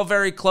friends are all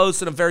very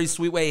close in a very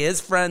sweet way.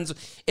 His friends,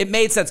 it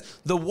made sense.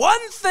 The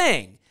one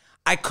thing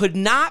I could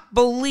not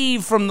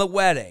believe from the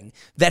wedding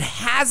that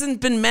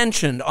hasn't been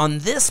mentioned on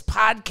this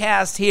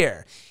podcast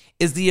here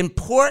is the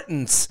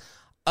importance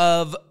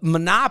of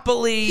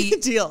Monopoly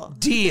Deal.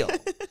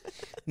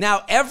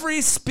 Now,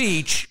 every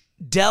speech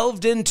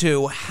delved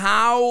into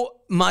how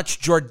much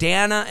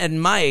Jordana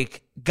and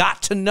Mike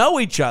got to know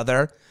each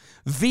other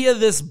via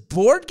this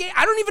board game.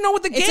 I don't even know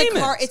what the game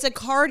is. It's a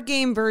card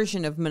game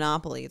version of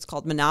Monopoly. It's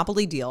called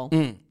Monopoly Deal.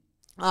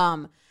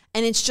 And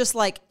it's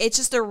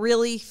just a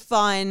really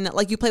fun,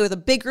 like you play with a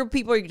big group of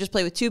people or you just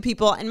play with 2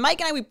 people. And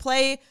Mike and I, we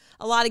play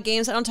a lot of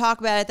games. I don't talk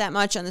about it that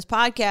much on this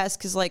podcast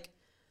because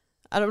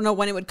I don't know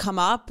when it would come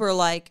up or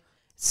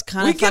it's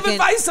kind of we give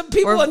advice to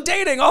people on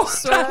dating all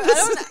the time. I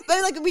don't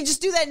know, but we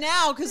just do that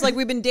now because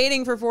we've been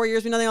dating for 4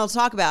 years. We have nothing else to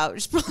talk about.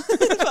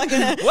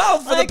 Well,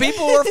 for the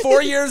people who are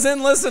 4 years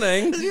in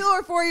listening. The people who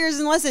are 4 years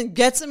in listen,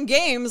 get some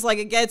games.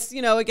 It gets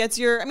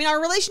your. I mean,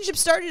 our relationship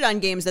started on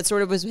games. That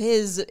sort of was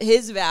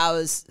his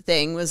vows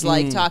thing was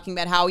talking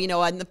about how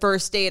on the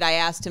first date I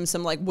asked him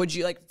some would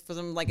you for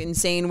some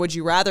insane would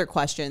you rather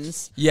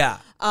questions. Yeah.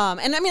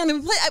 And I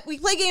mean we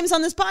play games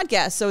on this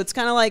podcast, so it's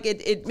kind of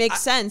it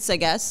makes sense, I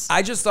guess.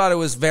 I just thought it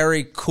was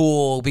very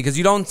cool because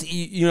it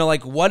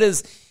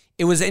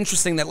was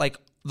interesting that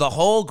the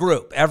whole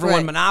group, everyone,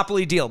 Right.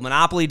 Monopoly Deal.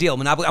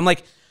 I'm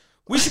like,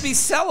 we should be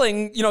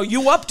selling,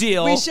 you up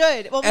deal. We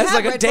should. Well, we as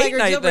have a Red date Flag or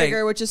night Deal thing.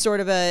 Breaker, which is sort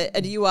of a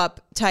you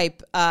up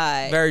type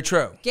Very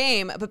true.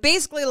 game. But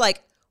basically,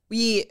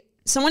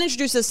 someone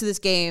introduced us to this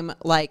game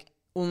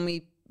when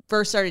we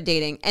first started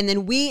dating, and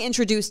then we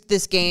introduced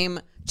this game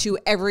to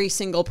every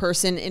single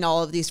person in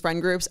all of these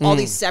friend groups, all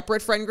these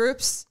separate friend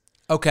groups.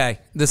 Okay,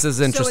 this is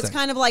interesting. So it's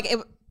kind of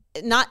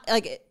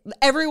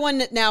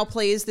everyone now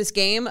plays this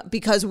game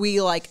because we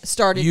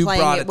started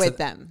playing it with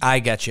them. I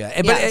get you.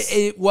 But Yes.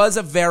 it was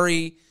a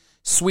very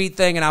sweet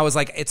thing, and I was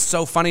like, it's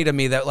so funny to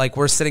me that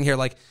we're sitting here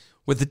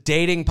with the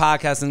dating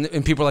podcast,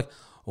 and people are like,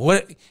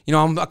 what,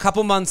 I'm a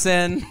couple months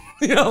in,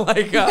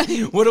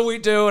 what do we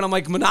do? And I'm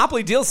like,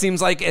 Monopoly Deal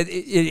seems like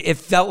it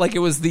felt like it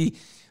was the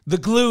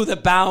glue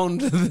that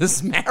bound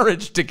this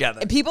marriage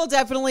together. People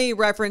definitely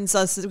reference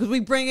us because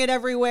we bring it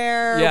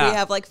everywhere. Yeah. We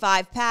have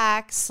 5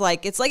 packs.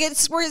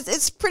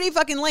 It's pretty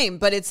fucking lame,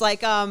 but it's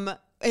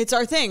it's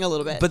our thing a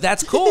little bit. But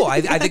that's cool.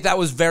 I think that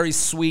was very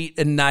sweet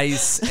and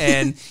nice.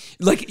 And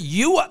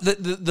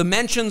the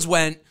mentions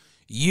went,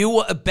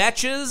 you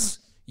Betches,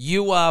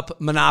 you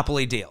up,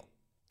 Monopoly Deal.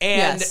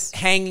 And Yes.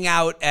 hanging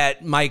out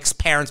at Mike's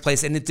parents'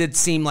 place. And it did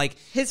seem like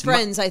his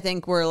friends, I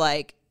think, were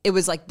it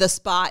was the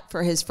spot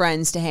for his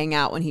friends to hang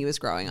out when he was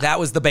growing up. that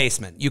was the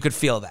basement. You could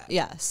feel that.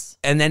 Yes.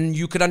 And then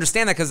you could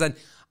understand that because then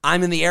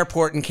I'm in the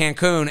airport in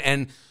Cancun,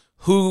 and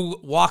who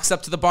walks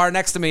up to the bar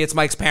next to me? It's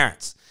Mike's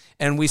parents.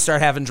 And we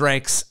start having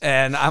drinks,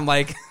 and I'm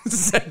like, I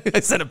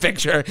sent a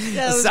picture, a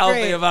was selfie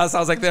great. of us. I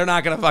was like, they're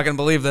not going to fucking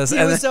believe this. He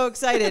And was so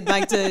excited,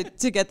 Mike,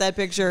 to get that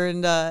picture.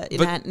 And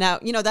now,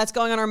 that's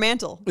going on our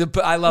mantle.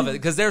 But I love it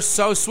because they're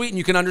so sweet, and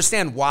you can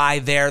understand why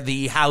they're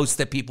the house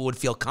that people would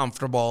feel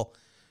comfortable.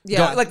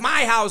 Yeah. Like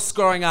my house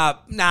growing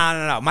up,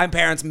 no. My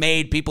parents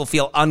made people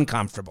feel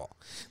uncomfortable.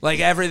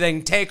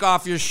 Everything, take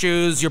off your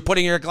shoes, you're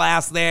putting your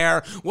glass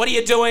there. What are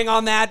you doing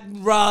on that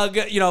rug?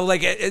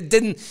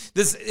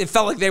 It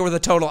felt like they were the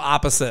total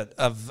opposite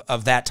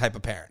of that type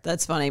of parent.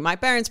 That's funny. My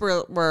parents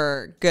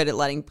were good at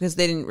letting, because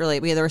they didn't really,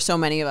 there were so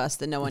many of us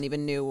that no one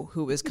even knew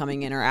who was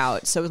coming in or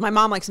out. So it was my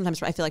mom,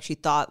 sometimes I feel like she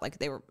thought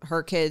they were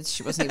her kids.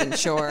 She wasn't even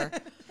sure.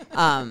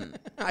 I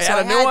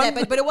had a new one.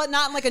 That, but it was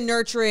not a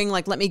nurturing,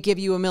 let me give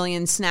you a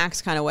million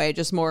snacks kind of way,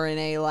 just more in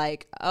a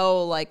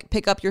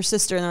pick up your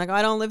sister. And they're like, oh,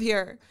 I don't live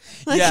here.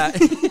 Yeah.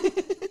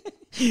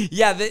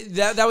 Yeah,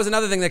 that was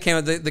another thing that came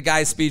out. The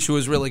guy's speech who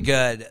was really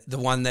good. The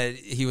one that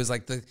he was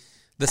the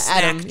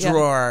snack Adam, yeah.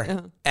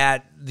 drawer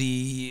at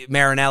the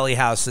Marinelli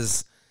house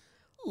is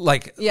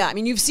Yeah, I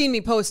mean, you've seen me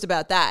post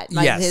about that.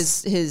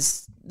 Yes.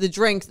 The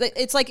drink.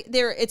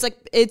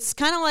 It's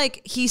kind of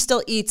like he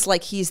still eats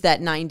like he's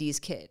that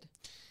 90s kid.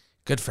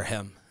 good for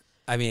him.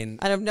 I mean,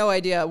 I have no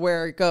idea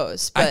where it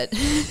goes, but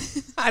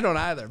I don't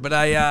either. But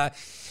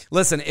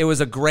Listen, it was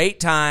a great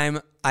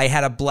time. I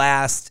had a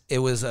blast. It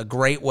was a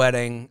great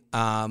wedding.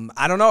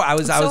 I don't know. I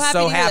was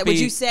so happy. Would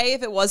you say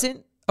if it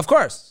wasn't? Of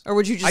course. Or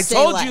would you just I say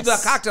told less? you the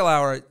cocktail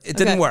hour, it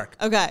didn't work.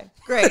 Okay,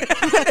 great.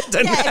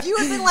 If you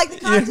had been like, the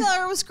cocktail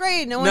hour was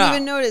great, no one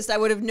even noticed, I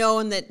would have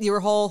known that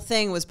your whole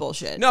thing was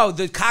bullshit. No,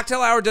 the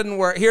cocktail hour didn't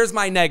work. Here's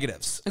my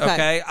negatives,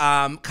 okay?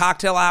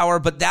 Cocktail hour,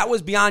 but that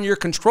was beyond your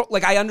control.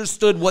 Like, I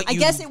understood what I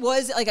guess it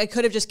was, like, I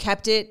could have just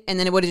kept it, and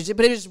then it would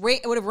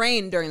have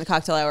rained during the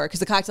cocktail hour, because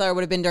the cocktail hour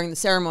would have been during the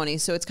ceremony,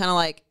 so it's kind of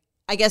like,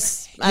 I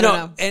guess, I don't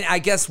know. And I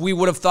guess we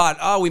would have thought,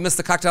 oh, we missed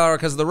the cocktail hour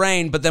because of the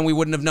rain, but then we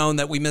wouldn't have known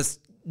that we missed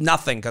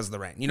nothing because of the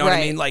rain. You know what I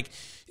mean? Like,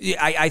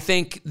 I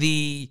think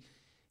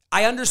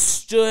I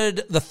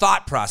understood the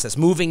thought process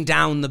moving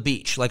down the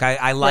beach. Like,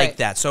 I like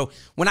that. So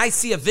when I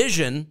see a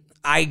vision,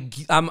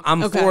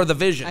 I'm for the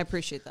vision. I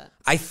appreciate that.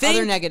 I think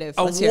other negative.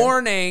 a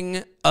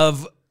warning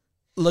of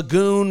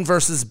lagoon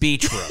versus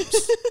beach rooms.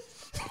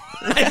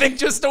 I think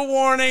just a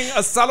warning,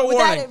 a subtle warning.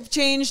 Would that have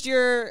changed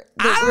the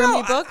room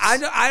you booked? I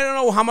don't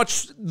know how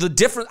much the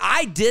difference.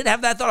 I did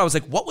have that thought. I was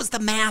like, what was the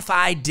math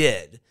I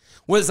did?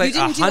 Was like you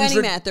didn't 100? do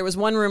any math. There was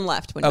one room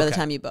left by the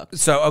time you booked.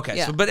 So,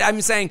 but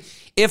I'm saying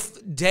if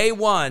day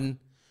one,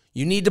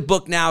 you need to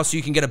book now so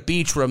you can get a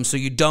beach room so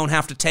you don't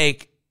have to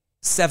take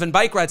 7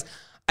 bike rides.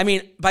 I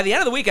mean, by the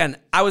end of the weekend,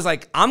 I was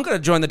like, I'm going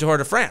to join the Tour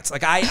de France.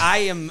 Like, I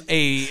am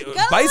a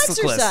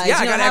bicyclist. Yeah,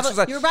 I got to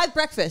exercise. You were by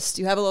breakfast.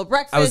 You have a little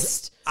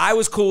breakfast. I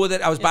was cool with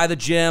it. I was by the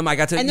gym. I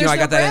got to, and there's I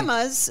got no that.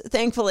 grandmas,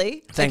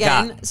 thankfully. Thank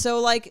again. God. So,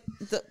 like,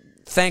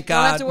 thank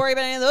God. Don't have to worry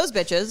about any of those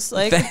bitches.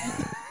 Like,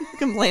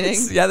 complaining.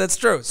 Yeah, that's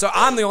true. So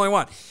I'm the only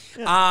one.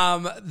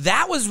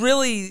 That was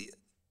really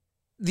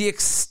the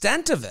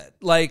extent of it.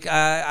 Like,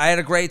 I had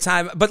a great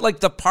time, but like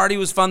the party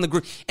was fun. The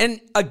group,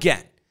 and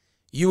again,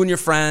 you and your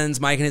friends,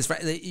 Mike and his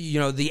friends,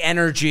 the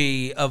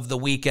energy of the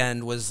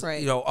weekend was,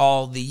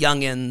 all the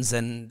youngins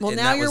and. Well,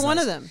 now you're one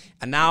of them,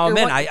 and now I'm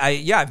in.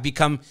 I've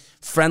become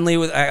friendly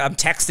with. I'm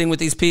texting with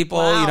these people.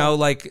 Wow.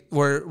 Like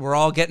we're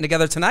all getting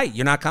together tonight.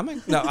 You're not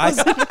coming? No,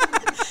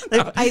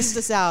 They've iced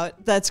us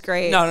out. That's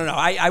great. No.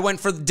 I went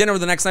for dinner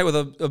the next night with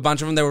a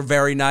bunch of them. They were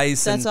very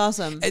nice. That's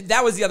awesome.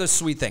 That was the other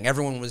sweet thing.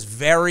 Everyone was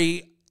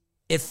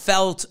it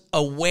felt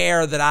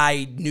aware that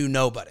I knew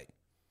nobody.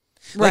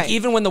 Like,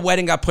 even when the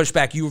wedding got pushed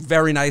back, you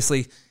very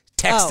nicely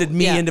texted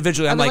me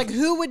individually. I'm like,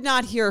 who would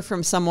not hear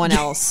from someone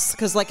else?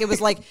 Because it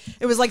was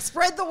like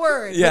spread the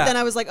word. Yeah. But then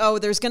I was like, oh,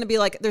 there's going to be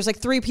there's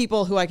 3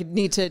 people who I could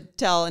need to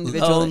tell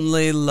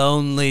individually.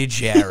 Lonely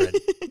Jared.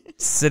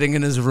 Sitting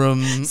in his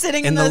room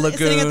sitting in the lagoon.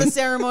 Sitting at the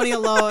ceremony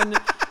alone.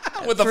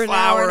 With a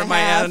flower in my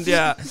hand,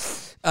 yeah.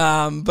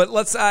 But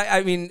let's,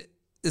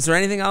 is there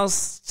anything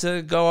else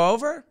to go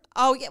over?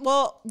 Oh, yeah.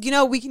 Well,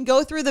 we can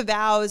go through the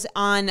vows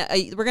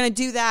we're going to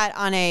do that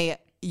on a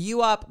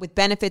You Up with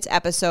Benefits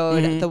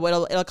episode.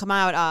 Mm-hmm. It'll come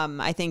out,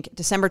 I think,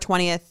 December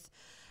 20th.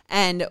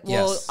 And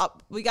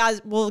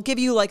we'll give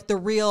you the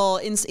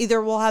real,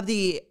 either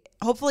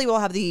hopefully we'll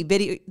have the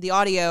video, the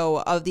audio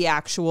of the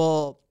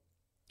actual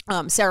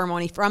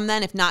ceremony from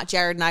then. If not,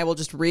 Jared and I will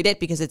just read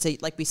it because it's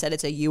like we said,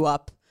 it's a You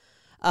Up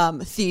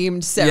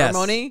themed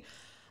ceremony.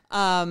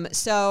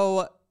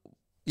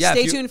 Yes.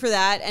 Stay tuned for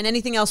that, and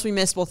anything else we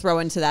missed, we'll throw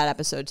into that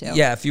episode too.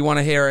 Yeah, if you want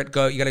to hear it,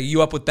 go. You got to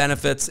You Up with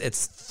Benefits.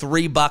 It's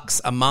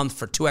 $3 a month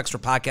for 2 extra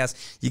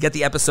podcasts. You get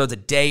the episodes a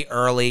day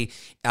early,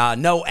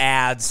 no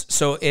ads.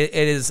 So it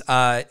is,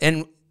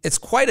 and it's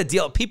quite a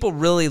deal. People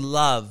really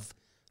love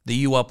the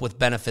You Up with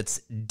Benefits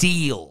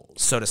deal,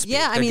 so to speak.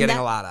 Yeah, they're getting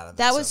a lot out of it.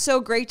 That was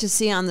so great to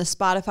see on the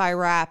Spotify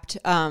Wrapped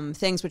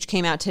things, which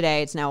came out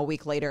today. It's now a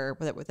week later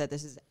with it.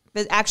 This is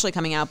actually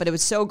coming out, but it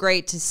was so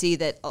great to see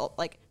that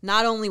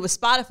not only was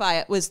Spotify,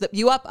 it was the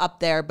You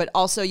Up there, but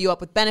also You Up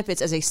with Benefits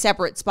as a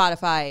separate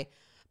Spotify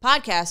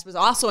podcast was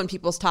also in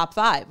people's top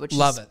 5, which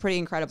is pretty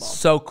incredible.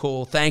 So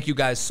cool. Thank you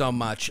guys so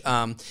much.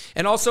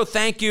 And also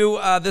thank you.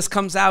 This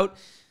comes out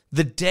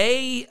the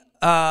day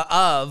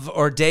of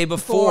or day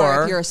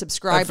before. If you're a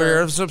subscriber. If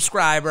you're a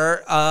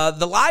subscriber,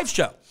 the live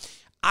show.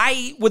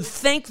 I would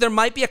think there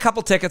might be a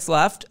couple tickets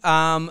left.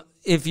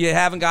 If you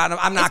haven't gotten them,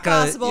 I'm not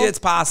going to. It's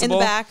possible. In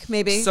the back,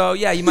 maybe. So,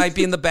 yeah, you might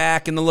be in the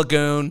back in the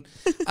lagoon.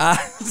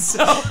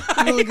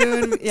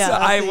 Lagoon, yeah. So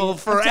I will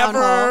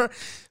forever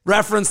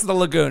reference the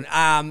lagoon.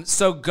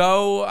 So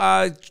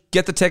go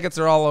get the tickets.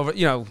 They're all over.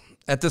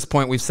 At this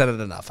point, we've said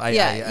it enough.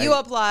 You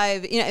Up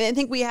Live. I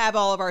think we have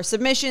all of our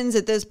submissions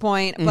at this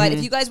point. Mm-hmm. But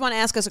if you guys want to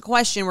ask us a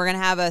question, we're going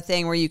to have a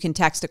thing where you can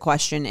text a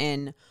question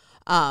in,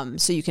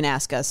 so you can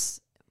ask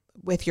us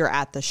if you're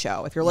at the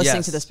show. If you're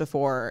listening to this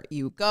before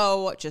you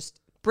go, just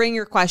bring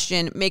your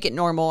question, make it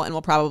normal, and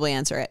we'll probably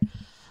answer it.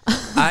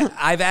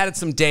 I've added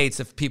some dates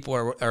if people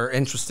are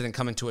interested in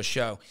coming to a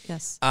show.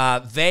 Yes.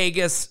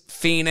 Vegas,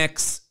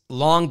 Phoenix,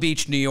 Long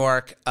Beach, New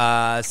York,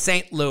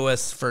 St.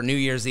 Louis for New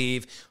Year's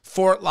Eve,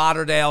 Fort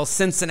Lauderdale,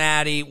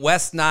 Cincinnati,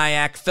 West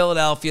Nyack,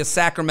 Philadelphia,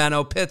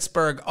 Sacramento,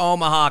 Pittsburgh,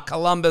 Omaha,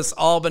 Columbus,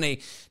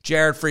 Albany.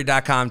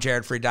 JaredFreed.com,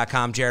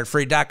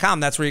 JaredFreed.com.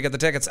 That's where you get the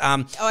tickets.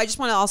 I just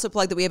want to also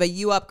plug that we have a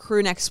You Up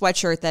crew neck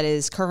sweatshirt that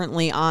is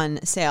currently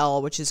on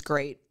sale, which is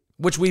great.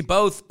 which we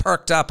both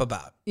perked up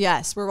about.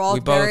 Yes, we're all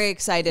very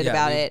excited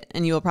about it,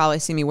 and you will probably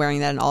see me wearing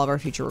that in all of our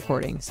future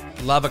recordings.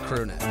 Love a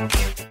crew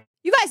neck.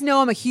 You guys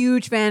know I'm a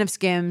huge fan of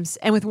Skims,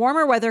 and with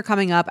warmer weather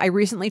coming up, I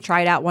recently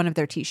tried out one of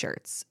their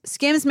t-shirts.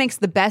 Skims makes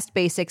the best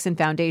basics and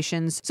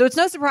foundations, so it's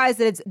no surprise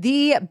that it's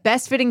the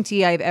best fitting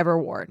tee I've ever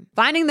worn.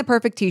 Finding the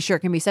perfect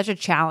t-shirt can be such a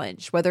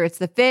challenge, whether it's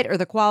the fit or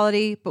the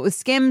quality, but with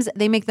Skims,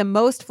 they make the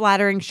most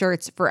flattering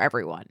shirts for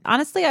everyone.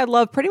 Honestly, I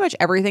love pretty much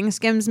everything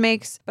Skims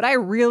makes, but I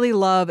really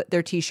love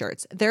their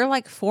t-shirts. They're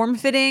like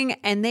form-fitting,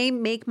 and they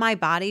make my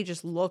body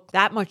just look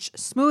that much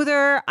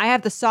smoother. I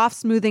have the soft,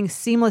 smoothing,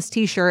 seamless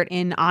t-shirt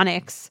in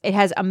Onyx. It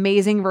has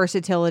amazing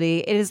versatility.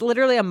 It is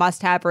literally a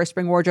must-have for a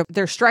spring wardrobe.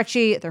 They're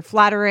stretchy, they're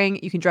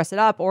flattering, you can dress it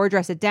up or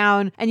dress it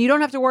down, and you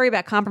don't have to worry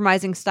about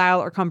compromising style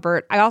or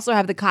comfort. I also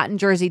have the cotton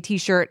jersey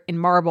t-shirt in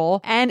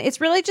marble, and it's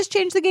really just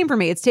changed the game for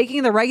me. It's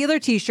taking the regular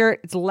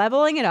t-shirt, it's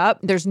leveling it up,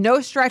 there's no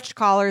stretched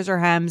collars or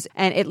hems,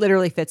 and it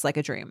literally fits like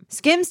a dream.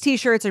 Skims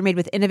t-shirts are made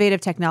with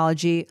innovative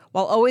technology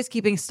while always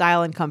keeping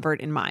style and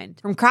comfort in mind.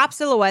 From crop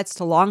silhouettes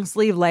to long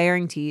sleeve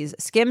layering tees,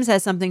 Skims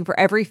has something for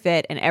every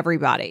fit and every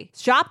body.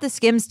 Shop the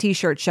Skims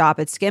t-shirt shop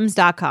at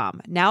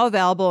skims.com, now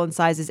available in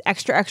sizes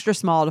extra, extra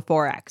small to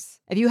 4X.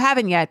 If you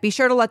haven't yet, be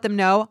sure to let them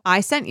know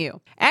I sent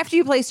you. After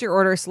you place your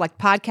order, select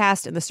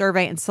podcast in the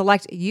survey and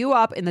select You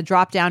Up in the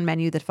drop-down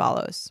menu that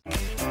follows.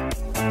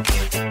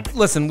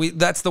 Listen,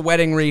 that's the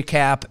wedding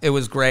recap. It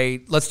was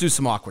great. Let's do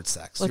some awkward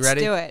sex. Let's you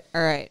ready? do it.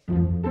 All right.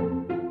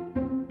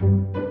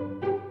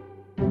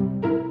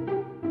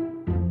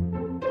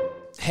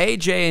 Hey,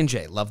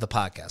 J&J, love the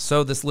podcast.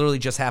 So this literally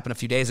just happened a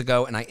few days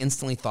ago, and I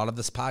instantly thought of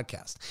this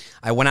podcast.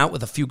 I went out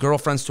with a few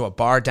girlfriends to a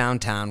bar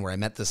downtown where I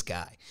met this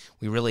guy.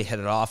 We really hit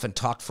it off and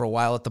talked for a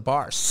while at the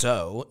bar.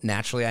 So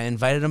naturally, I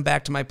invited him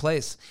back to my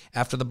place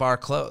after the bar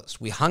closed.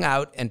 We hung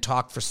out and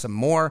talked for some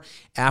more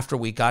after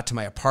we got to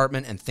my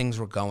apartment, and things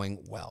were going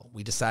well.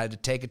 We decided to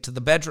take it to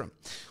the bedroom.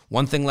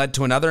 One thing led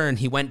to another, and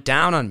he went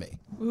down on me.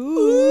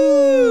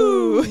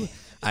 Ooh.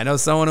 I know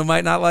someone who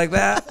might not like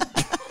that.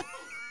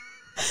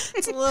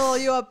 It's a little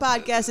You Up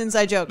podcast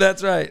inside joke.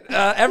 That's right.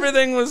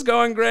 Everything was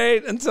going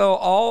great until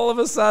all of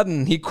a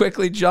sudden he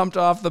quickly jumped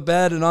off the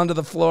bed and onto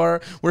the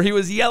floor where he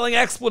was yelling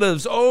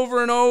expletives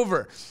over and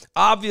over.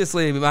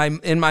 Obviously,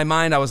 in my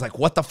mind, I was like,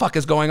 what the fuck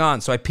is going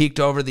on? So I peeked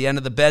over the end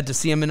of the bed to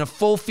see him in a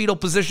full fetal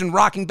position,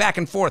 rocking back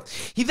and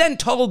forth. He then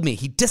told me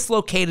he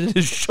dislocated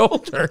his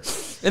shoulder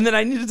and that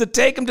I needed to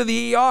take him to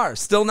the ER.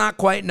 Still not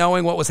quite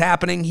knowing what was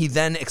happening, he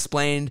then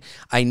explained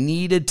I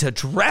needed to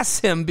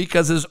dress him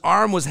because his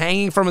arm was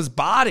hanging from his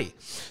body.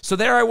 So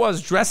there I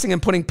was, dressing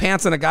and putting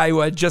pants on a guy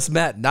who I had just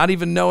met, not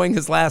even knowing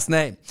his last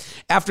name.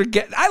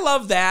 I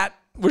love that,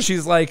 where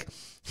she's like,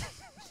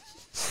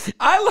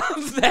 I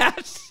love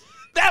that.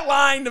 That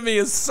line to me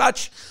is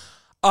such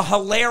a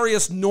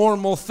hilarious,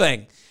 normal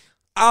thing.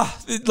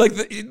 Like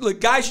the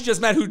guy she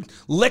just met who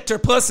licked her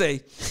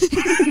pussy.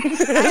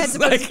 I had to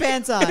put his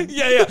pants on.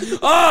 Yeah.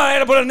 Oh, I had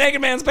to put a naked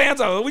man's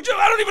pants on. I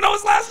don't even know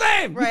his last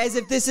name. Right, as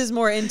if this is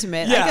more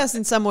intimate. Yeah. I guess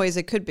in some ways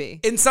it could be.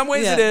 In some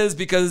ways it is,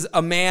 because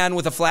a man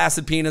with a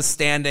flaccid penis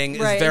standing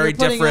is very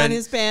putting different. On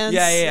his pants.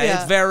 Yeah.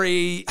 It's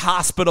very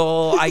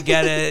hospital. I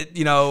get it.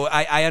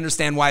 I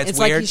understand why it's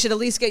weird. Like he should at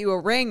least get you a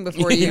ring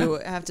before you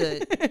have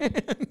to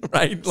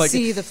right, like,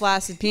 see the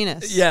flaccid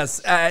penis. Yes.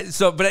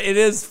 But it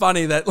is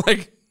funny that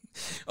like.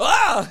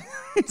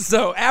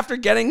 So after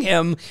getting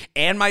him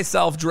and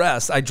myself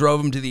dressed, I drove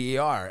him to the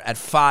ER at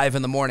 5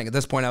 a.m. At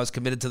this point, I was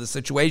committed to the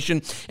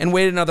situation and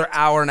waited another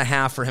hour and a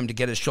half for him to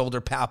get his shoulder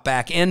popped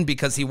back in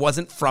because he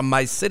wasn't from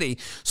my city.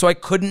 So I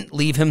couldn't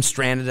leave him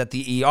stranded at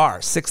the ER.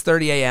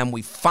 6:30 a.m.,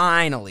 we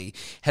finally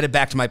headed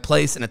back to my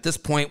place. And at this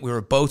point, we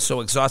were both so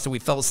exhausted, we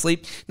fell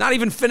asleep, not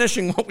even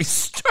finishing what we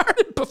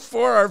started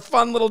before our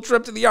fun little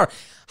trip to the ER.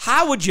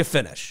 How would you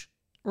finish?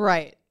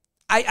 Right.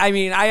 I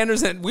mean, I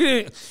understand. We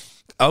didn't...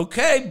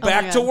 Okay,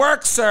 back to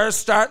work, sir.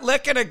 Start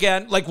licking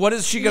again. Like, what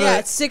is she gonna? Yeah,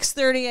 it's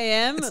 6:30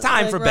 a.m. It's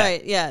time for bed.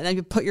 Right. Yeah, and then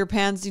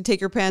you take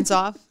your pants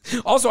off.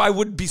 Also, I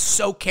would be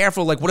so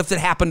careful. Like, what if it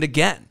happened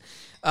again?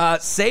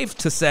 Safe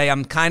to say,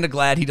 I'm kind of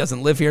glad he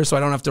doesn't live here, so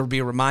I don't have to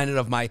be reminded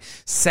of my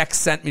sex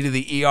sent me to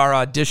the ER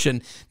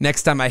audition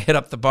next time I hit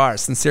up the bar.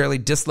 Sincerely,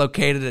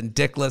 dislocated and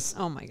dickless.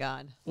 Oh my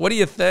God. What do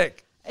you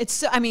think? It's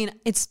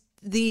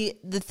the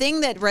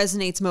thing that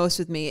resonates most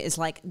with me is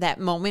like that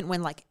moment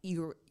when like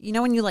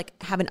when you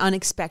like have an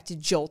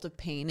unexpected jolt of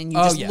pain and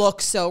you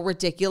look so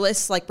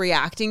ridiculous like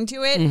reacting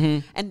to it,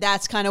 and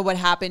that's kind of what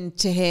happened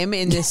to him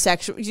in this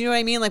sexual. You know what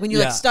I mean? Like when you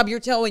like stub your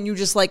toe and you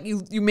just like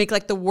you make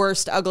like the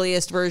worst,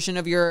 ugliest version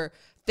of your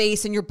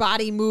face and your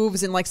body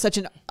moves in like such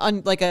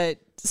like a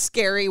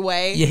scary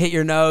way. You hit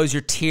your nose,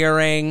 you're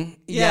tearing.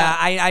 Yeah,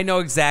 I know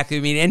exactly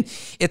what you mean. And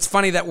it's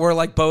funny that we're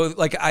like both,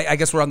 like, I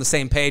guess we're on the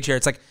same page here.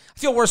 It's like, I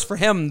feel worse for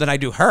him than I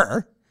do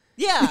her.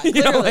 Yeah,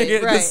 You know, clearly,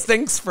 like right. this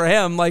stinks for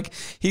him. Like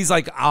he's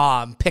like,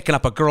 I'm picking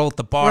up a girl at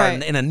the bar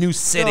Right. in a new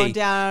city. Going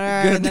down on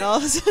her, and then all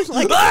of a sudden,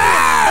 like,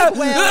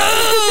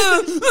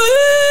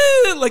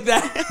 like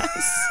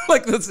that.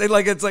 Like this,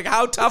 like it's like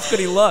how tough could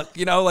he look?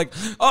 You know, like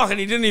and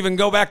he didn't even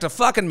go back to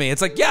fucking me.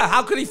 It's like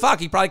how could he fuck?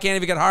 He probably can't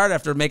even get hard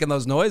after making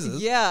those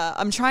noises. yeah.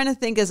 I'm trying to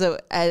think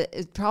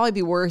it'd probably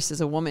be worse as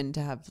a woman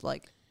to have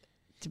like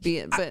to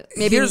be, but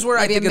maybe Here's where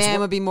I maybe think a it's man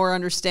wor- would be more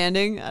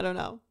understanding. I don't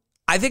know.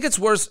 I think it's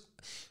worse.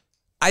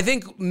 I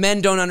think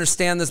men don't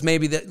understand this.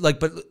 Maybe that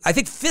but I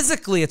think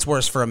physically it's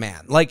worse for a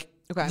man. Like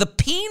Okay. the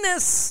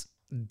penis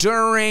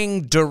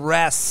during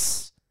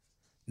duress,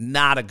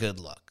 not a good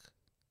look.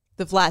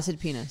 The flaccid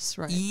penis,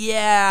 right?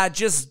 Yeah,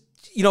 just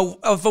if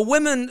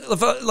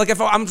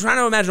I'm trying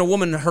to imagine a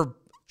woman, her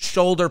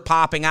shoulder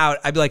popping out,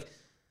 I'd be like,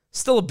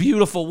 still a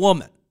beautiful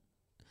woman.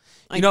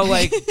 Like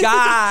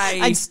guy.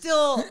 I'd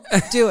still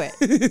do it.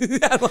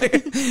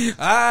 Like,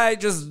 I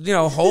just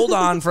hold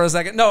on for a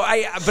second. No,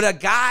 but a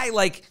guy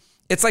like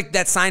it's like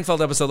that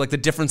Seinfeld episode, like The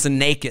Difference in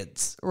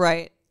Nakeds.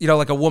 Right.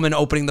 Like a woman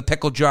opening the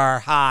pickle jar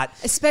hot.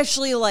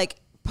 Especially like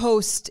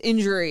post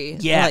injury.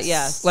 Yes.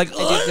 Yes. Like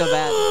I did feel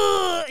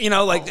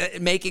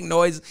bad. making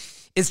noise.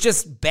 It's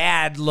just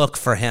bad look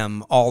for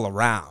him all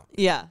around.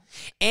 Yeah.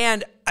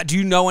 And do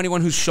you know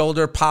anyone whose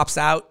shoulder pops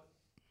out?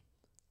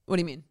 What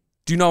do you mean?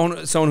 Do you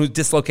know someone who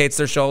dislocates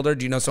their shoulder?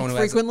 Do you know someone who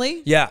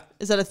Frequently? Yeah.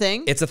 Is that a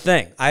thing? It's a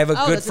thing. I have a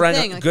good that's friend. A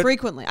thing, like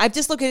frequently. I've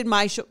dislocated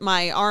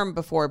my arm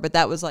before, but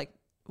that was like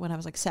when I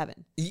was like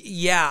 7.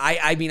 Yeah.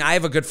 I mean, I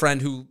have a good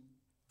friend who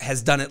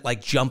has done it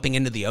like jumping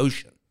into the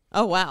ocean.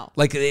 Oh wow.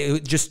 Like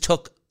it just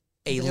took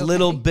a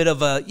little bit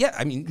of a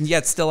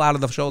it's still out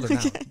of the shoulder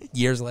now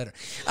years later.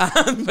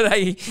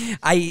 But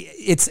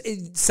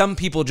some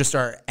people just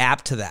are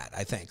apt to that,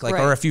 I think. Like,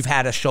 Right. or if you've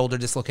had a shoulder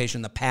dislocation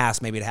in the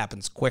past, maybe it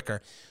happens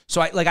quicker. So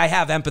I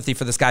have empathy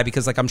for this guy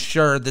because like I'm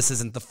sure this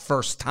isn't the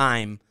first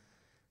time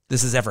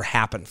this has ever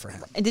happened for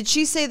him. And did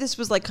she say this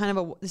was like kind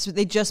of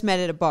they just met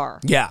at a bar?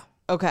 Yeah.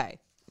 Okay.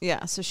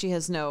 Yeah. So she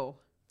has no.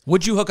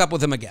 Would you hook up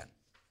with him again?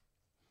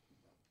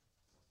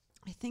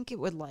 I think it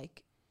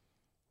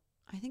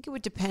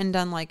would depend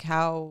on like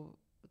how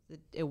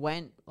it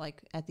went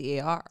like at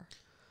the AR.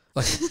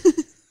 Like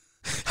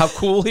how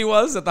cool he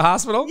was at the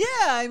hospital? Yeah,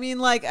 I mean,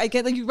 like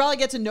you probably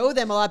get to know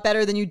them a lot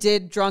better than you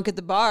did drunk at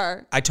the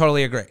bar. I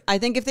totally agree. I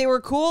think if they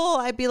were cool,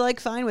 I'd be like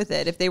fine with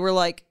it. If they were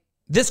like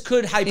This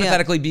could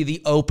hypothetically be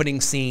the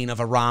opening scene of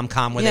a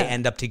rom-com where they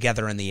end up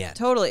together in the end.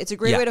 totally, it's a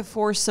great way to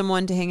force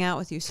someone to hang out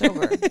with you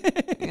sober.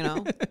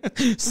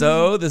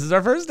 So this is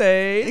our first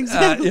date.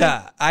 Exactly.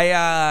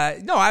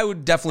 I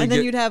would definitely. And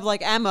then you'd have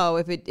like ammo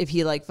if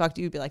he like fucked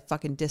you, you'd be like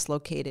fucking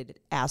dislocated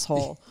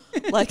asshole,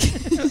 like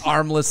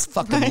armless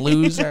fucking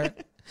loser.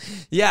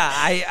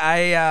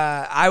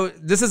 Yeah,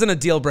 this isn't a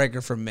deal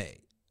breaker for me.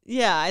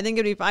 Yeah, I think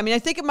it'd be. I mean, I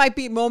think it might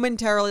be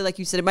momentarily, like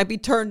you said, it might be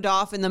turned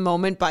off in the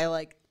moment by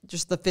like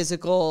just the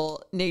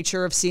physical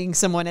nature of seeing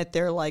someone at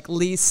their like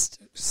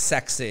least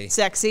sexy.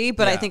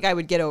 But Yeah. I think I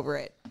would get over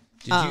it.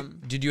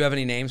 Did you have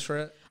any names for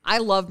it? I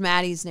loved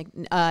Maddie's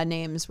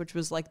names, which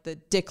was like the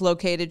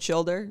dick-located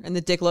shoulder and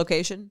the dick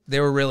location. They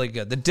were really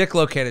good. The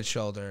dick-located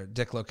shoulder,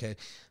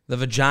 the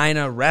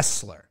vagina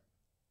wrestler.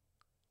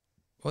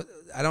 What?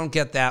 I don't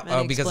get that.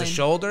 Maddie, Because of explain.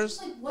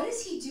 shoulders? Like, what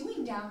is he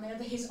doing down there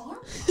that his arm?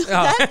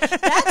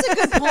 That's a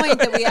good point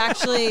that we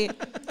actually.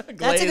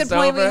 That's a good Glazed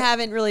point we over.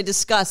 haven't really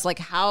discussed. Like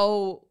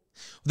how.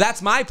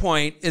 That's my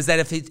point, is that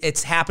if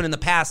it's happened in the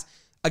past,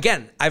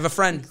 again, I have a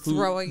friend who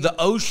Throwing- the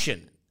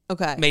ocean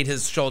Okay. made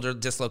his shoulder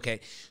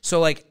dislocate. So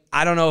like,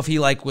 I don't know if he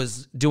like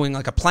was doing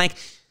like a plank.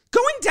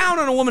 Going down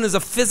on a woman is a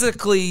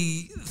physical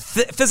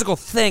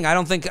thing. I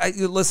don't think,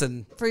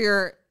 listen. For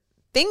your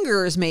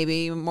fingers,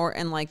 maybe more,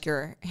 and like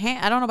your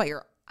hand. I don't know about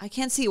your. I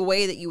can't see a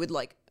way that you would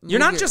like. You're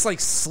move not your- just like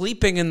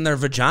sleeping in their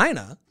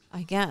vagina.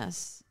 I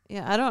guess.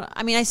 Yeah, I don't.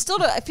 I mean, I still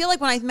don't. I feel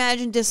like when I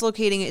imagine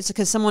dislocating, it's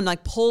because someone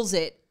like pulls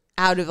it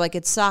out of like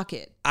its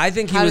socket. I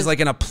think he How was does- like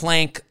in a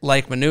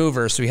plank-like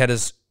maneuver, so he had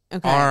his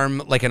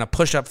arm like in a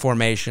push-up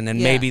formation,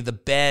 and maybe the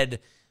bed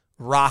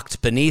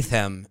rocked beneath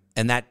him,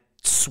 and that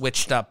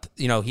switched up.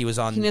 He was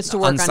on He needs to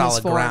work on his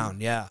unsolid form.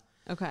 ground. Yeah.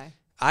 Okay.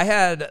 I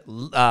had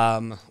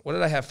what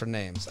did I have for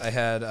names? I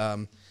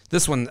had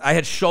this one. I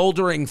had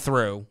shouldering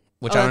through,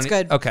 which that's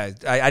good. Okay,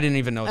 I didn't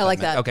even know. What I like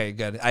meant. that. Okay,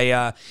 good.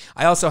 I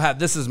also have.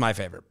 This is my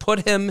favorite.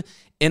 Put him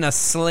in a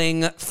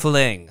sling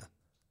fling.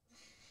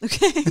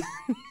 Okay.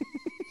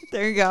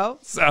 There you go.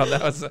 So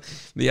that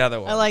was the other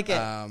one. I like it.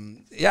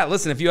 Yeah,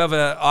 listen, if you have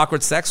an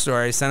awkward sex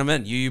story, send them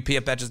in.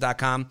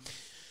 UUP@Betches.com.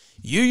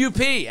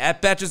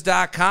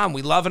 UUP@Betches.com.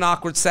 We love an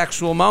awkward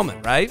sexual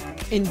moment, right?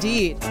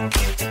 Indeed.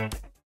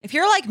 If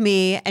you're like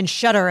me and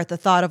shudder at the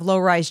thought of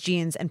low-rise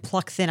jeans and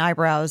pluck-thin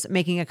eyebrows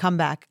making a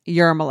comeback,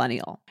 you're a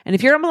millennial. And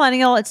if you're a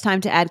millennial, it's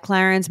time to add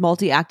Clarins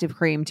Multi-Active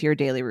Cream to your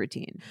daily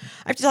routine.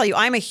 I have to tell you,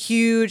 I'm a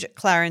huge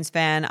Clarins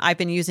fan. I've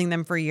been using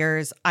them for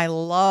years. I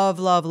love,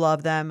 love,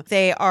 love them.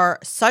 They are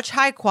such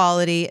high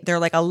quality. They're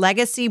like a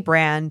legacy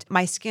brand.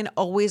 My skin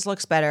always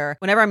looks better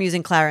whenever I'm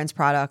using Clarins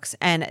products,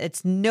 and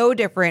it's no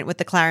different with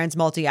the Clarins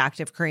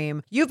Multi-Active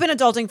Cream. You've been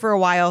adulting for a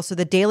while, so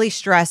the daily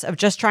stress of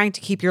just trying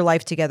to keep your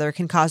life together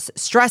can cause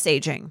stress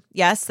aging.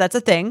 Yes, that's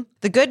a thing.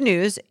 The good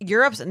news,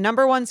 Europe's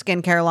 #1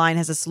 skincare line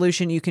has a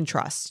solution you can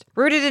trust.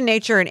 Rooted in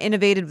nature and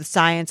innovated with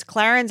science,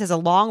 Clarins has a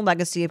long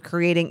legacy of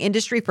creating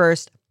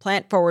industry-first,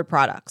 plant-forward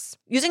products.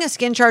 Using a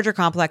skin charger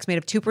complex made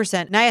of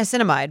 2%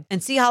 niacinamide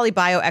and sea holly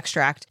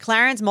bioextract,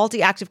 Clarins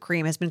Multi-Active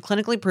Cream has been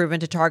clinically proven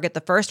to target the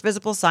first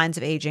visible signs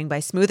of aging by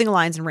smoothing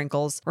lines and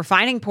wrinkles,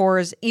 refining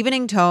pores,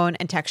 evening tone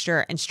and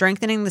texture, and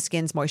strengthening the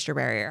skin's moisture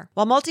barrier.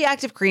 While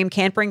Multi-Active Cream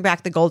can't bring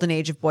back the golden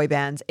age of boy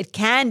bands, it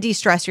can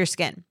de-stress your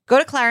skin. Go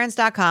to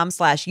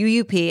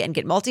clarins.com/UUP and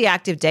get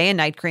Multi-Active Day and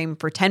Night Cream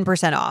for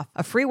 10% off,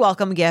 a free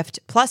welcome gift,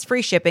 plus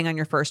free shipping on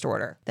your first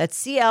order.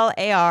 That's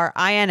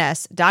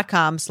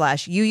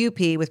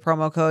clarins.com/UUP with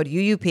promo code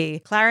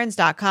UUP,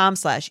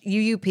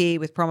 clarins.com/UUP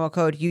with promo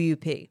code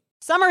UUP.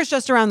 Summer is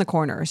just around the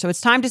corner, so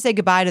it's time to say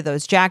goodbye to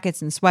those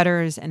jackets and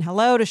sweaters and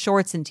hello to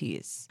shorts and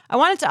tees. I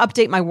wanted to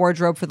update my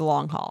wardrobe for the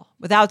long haul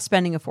without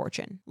spending a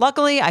fortune.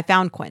 Luckily, I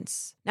found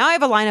Quince. Now I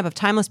have a lineup of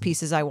timeless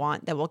pieces I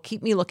want that will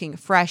keep me looking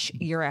fresh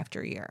year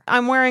after year.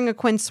 I'm wearing a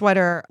Quince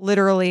sweater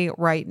literally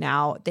right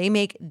now. They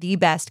make the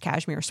best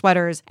cashmere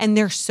sweaters and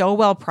they're so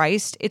well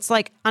priced. It's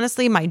like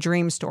honestly my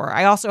dream store.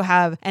 I also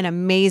have an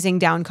amazing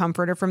down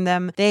comforter from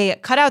them. They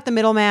cut out the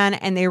middleman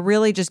and they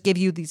really just give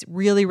you these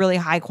really, really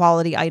high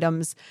quality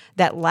items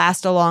that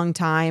last a long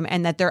time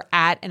and that they're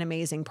at an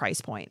amazing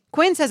price point.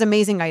 Quince has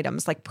amazing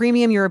items like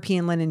premium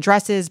European linen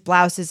dresses,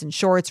 blouses, and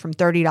shorts from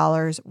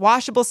 $30,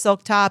 washable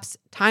silk tops,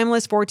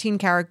 timeless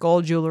 14-karat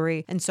gold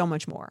jewelry, and so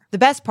much more. The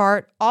best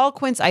part, all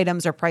Quince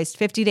items are priced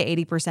 50 to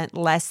 80%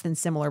 less than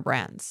similar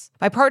brands.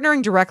 By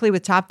partnering directly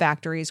with top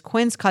factories,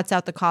 Quince cuts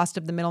out the cost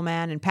of the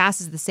middleman and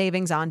passes the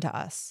savings on to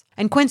us.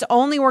 And Quince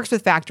only works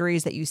with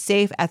factories that use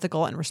safe,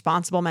 ethical, and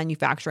responsible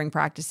manufacturing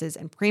practices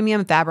and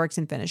premium fabrics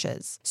and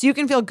finishes, so you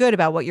can feel good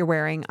about what you're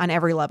wearing on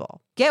every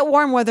level. Get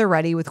warm weather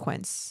ready with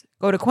Quince.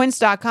 Go to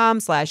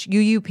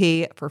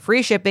quince.com/UUP for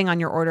free shipping on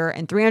your order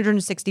and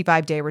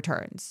 365-day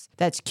returns.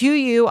 That's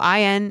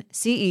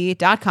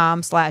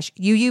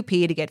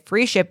QUINCE.com/UUP to get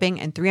free shipping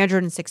and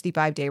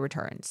 365-day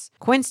returns.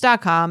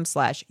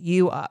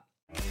 Quince.com/UUP.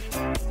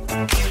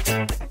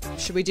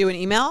 Should we do an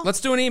email? Let's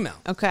do an email.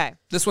 Okay.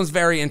 This one's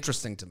very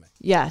interesting to me.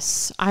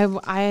 Yes. I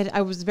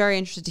was very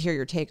interested to hear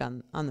your take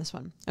on this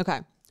one.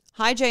 Okay.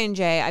 Hi,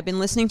 J&J. I've been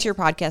listening to your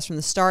podcast from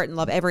the start and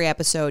love every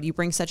episode. You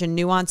bring such a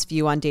nuanced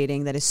view on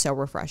dating that is so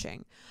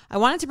refreshing. I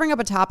wanted to bring up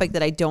a topic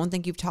that I don't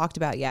think you've talked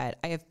about yet.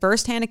 I have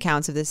firsthand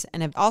accounts of this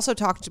and have also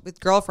talked with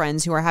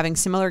girlfriends who are having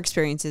similar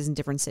experiences in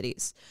different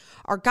cities.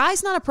 Are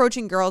guys not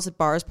approaching girls at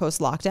bars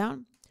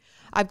post-lockdown?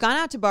 I've gone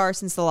out to bars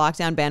since the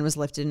lockdown ban was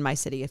lifted in my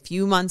city a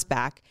few months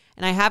back,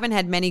 and I haven't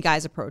had many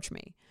guys approach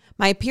me.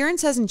 My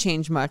appearance hasn't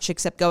changed much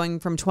except going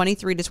from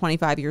 23 to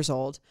 25 years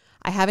old.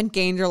 I haven't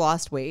gained or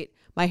lost weight.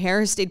 My hair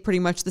has stayed pretty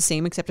much the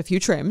same except a few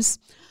trims.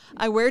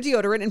 I wear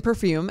deodorant and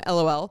perfume,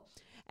 LOL.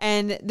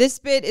 And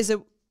this is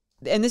a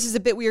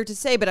bit weird to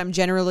say, but I'm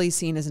generally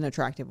seen as an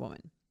attractive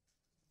woman.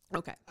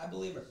 Okay. I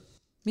believe her.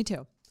 Me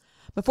too.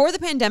 Before the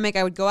pandemic,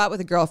 I would go out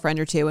with a girlfriend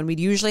or two, and we'd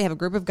usually have a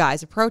group of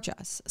guys approach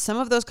us. Some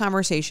of those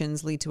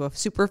conversations lead to a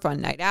super fun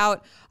night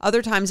out.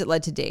 Other times it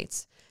led to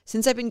dates.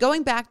 Since I've been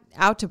going back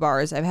out to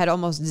bars, I've had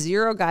almost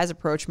 0 guys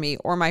approach me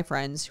or my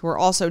friends who are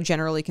also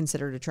generally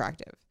considered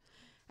attractive.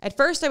 At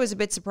first, I was a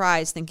bit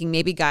surprised, thinking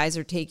maybe guys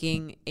are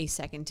taking a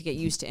second to get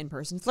used to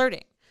in-person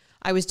flirting.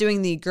 I was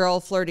doing the girl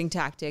flirting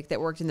tactic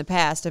that worked in the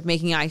past of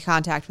making eye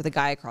contact with a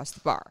guy across the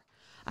bar.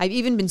 I've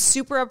even been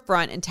super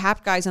upfront and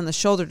tapped guys on the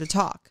shoulder to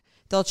talk.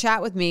 They'll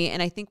chat with me,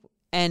 and I think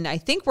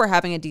we're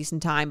having a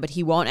decent time, but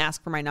he won't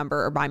ask for my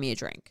number or buy me a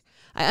drink.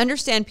 I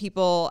understand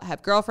people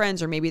have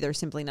girlfriends or maybe they're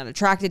simply not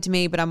attracted to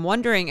me, but I'm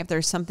wondering if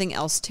there's something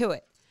else to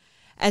it.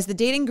 As the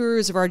dating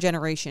gurus of our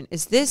generation,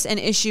 is this an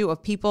issue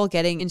of people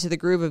getting into the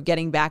groove of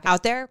getting back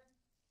out there?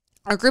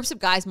 Are groups of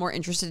guys more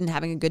interested in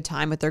having a good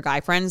time with their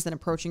guy friends than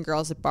approaching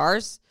girls at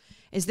bars?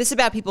 Is this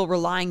about people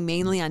relying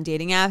mainly on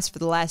dating apps for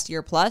the last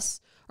year plus?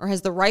 Or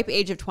has the ripe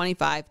age of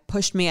 25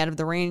 pushed me out of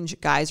the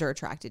range guys are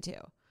attracted to?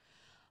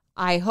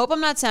 I hope I'm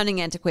not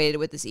sounding antiquated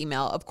with this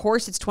email. Of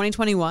course, it's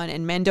 2021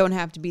 and men don't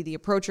have to be the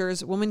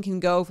approachers. Women can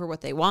go for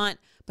what they want,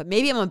 but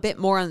maybe I'm a bit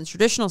more on the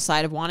traditional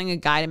side of wanting a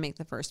guy to make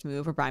the first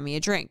move or buy me a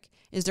drink.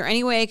 Is there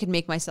any way I could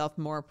make myself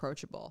more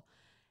approachable?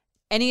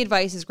 Any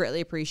advice is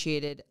greatly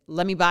appreciated.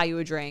 Let me buy you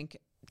a drink.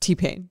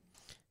 T-Pain.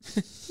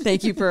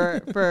 Thank you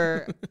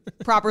for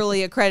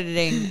properly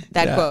accrediting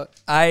that quote.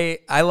 I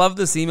love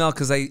this email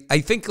because I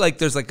think like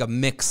there's like a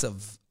mix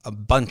of a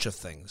bunch of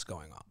things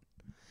going on.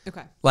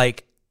 Okay.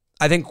 Like,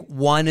 I think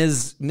one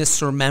is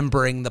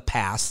misremembering the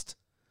past,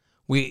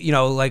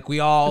 We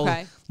all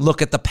Okay.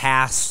 look at the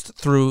past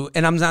through,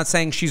 and I'm not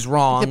saying she's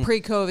wrong. The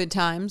pre-COVID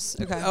times.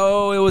 Okay.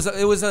 Oh, it was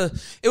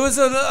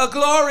a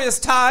glorious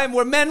time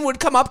where men would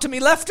come up to me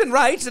left and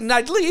right, and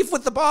I'd leave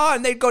with the bar,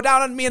 and they'd go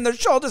down on me, and their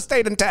shoulders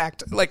stayed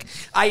intact. Like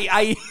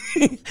I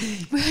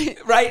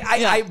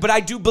right. But I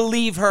do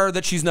believe her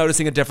that she's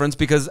noticing a difference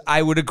because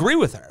I would agree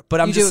with her.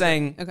 But I'm You just do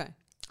saying. agree. Okay.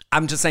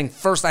 I'm just saying.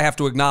 First, I have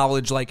to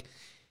acknowledge like.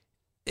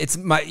 It's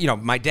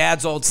my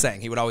dad's old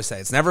saying. He would always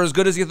say, "It's never as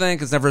good as you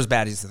think. It's never as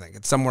bad as you think.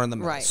 It's somewhere in the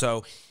middle." Right.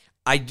 So,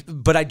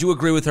 but I do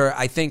agree with her.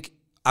 I think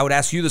I would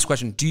ask you this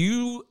question: do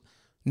you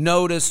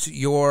notice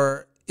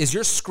is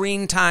your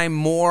screen time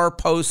more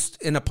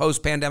in a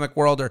post-pandemic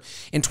world, or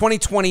in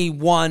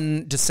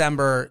 2021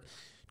 December?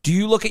 Do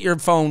you look at your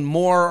phone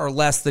more or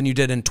less than you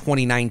did in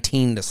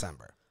 2019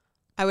 December?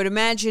 I would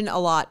imagine a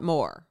lot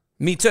more.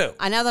 Me too.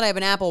 Now that I have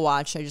an Apple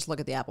Watch, I just look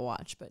at the Apple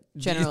Watch, but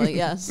generally,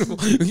 yes.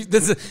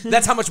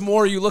 That's how much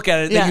more you look at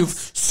it. Yes. That you've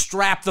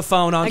strapped the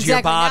phone onto Exactly.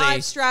 your body. Now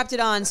I've strapped it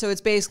on, so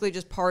it's basically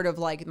just part of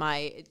like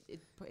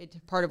it's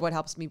part of what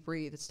helps me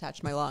breathe. It's attached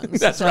to my lungs.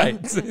 That's So-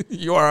 right.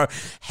 You're a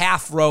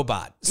half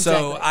robot.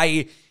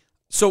 Exactly.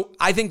 So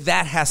I think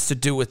that has to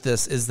do with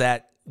this is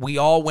that we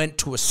all went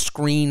to a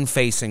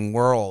screen-facing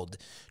world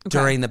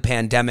during the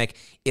pandemic.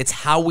 It's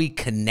how we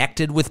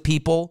connected with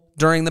people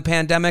during the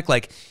pandemic,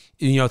 like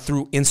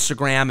through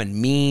Instagram and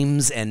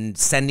memes and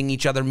sending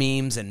each other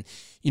memes and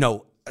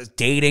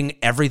dating.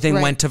 Everything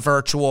Right. went to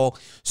virtual.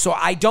 So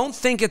I don't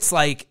think it's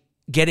like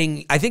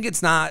I think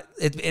it's not.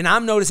 And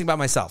I'm noticing about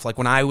myself, like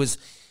when I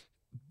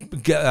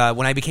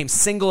became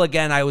single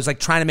again, I was like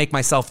trying to make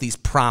myself these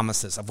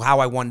promises of how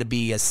I wanted to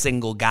be a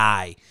single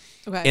guy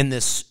Okay. in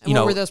this, And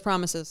what were those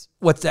promises?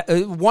 what's that?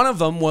 One of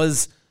them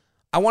was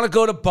I want to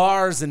go to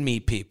bars and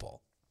meet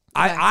people.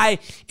 Okay.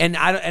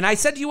 I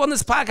said to you on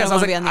this podcast, I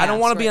was like, I don't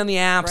want to be on the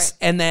apps. Right.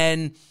 And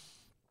then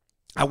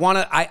I want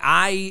to,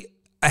 I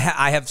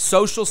have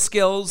social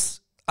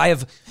skills. I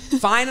have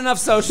fine enough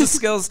social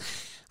skills.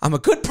 I'm a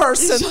good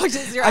person.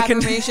 These are your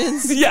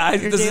affirmations? Yeah,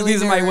 Your these daily are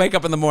my mirror. wake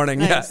up in the morning.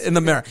 Nice. Yeah, in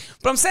the mirror.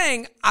 But I'm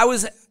saying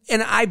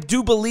and I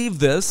do believe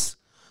this,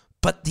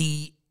 but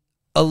the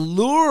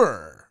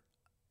allure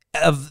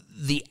of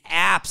the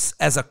apps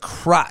as a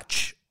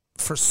crutch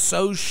for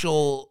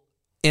social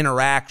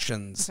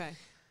interactions Okay.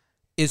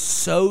 is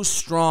so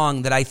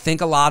strong that I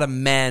think a lot of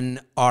men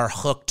are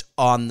hooked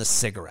on the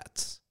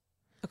cigarettes.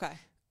 Okay.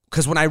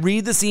 Because when I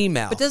read this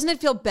email, But doesn't it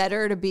feel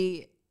better to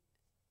be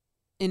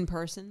in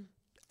person?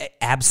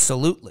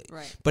 absolutely.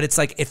 Right. But it's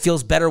like it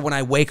feels better when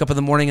I wake up in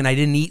the morning and I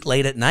didn't eat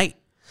late at night.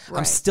 I'm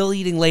Right. still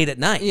eating late at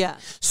night. Yeah.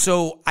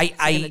 So an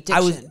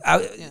addiction.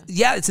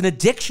 yeah, it's an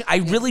addiction. I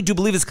really do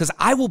believe it's because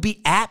I will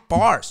be at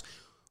bars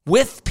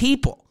with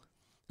people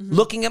Mm-hmm.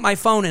 looking at my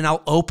phone and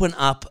I'll open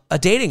up a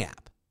dating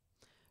app.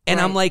 And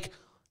I'm Right. like,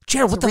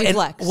 Jared, what a the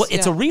reflex.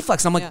 it's a Yeah.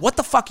 reflex. I'm like, Yeah. what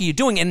the fuck are you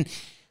doing? And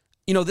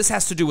this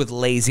has to do with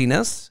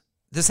laziness.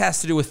 This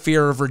has to do with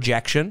fear of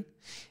rejection.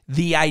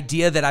 The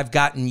idea that I've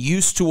gotten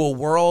used to a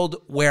world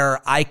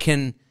where I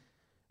can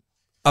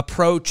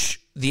approach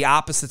the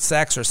opposite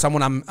sex or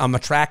someone I'm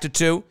attracted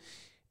to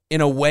in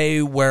a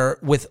way where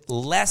with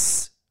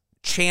less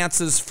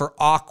chances for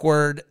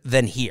awkward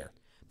than here.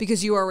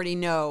 Because you already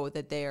know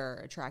that they are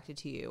attracted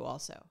to you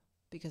also.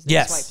 Because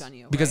they swiped on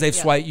you. Because right? they've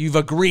swiped. You've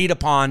agreed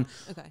upon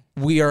Okay.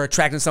 we are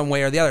attracted in some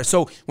way or the other.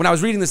 So when I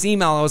was reading this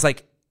email, I was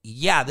like,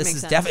 yeah, this Makes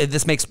is sense. definitely,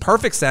 this makes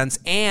perfect sense.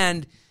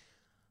 And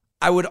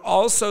I would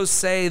also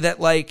say that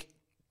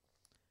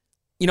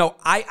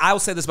I'll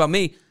say this about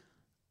me.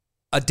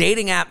 A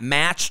dating app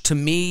match to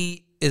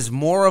me is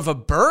more of a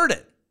burden.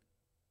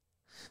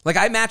 Like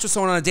I match with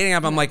someone on a dating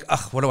app, I'm like,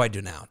 ugh, what do I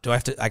do now?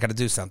 I got to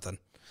do something,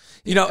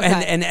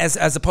 Okay. and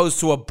as opposed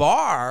to a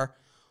bar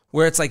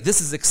where it's like,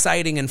 this is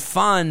exciting and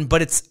fun,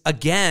 but it's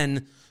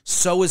again,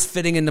 so is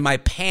fitting into my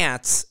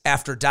pants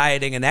after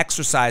dieting and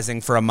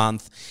exercising for a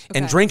month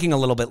and Okay. drinking a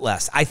little bit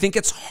less. I think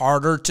it's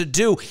harder to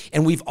do.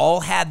 And we've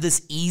all had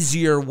this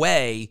easier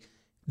way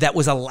that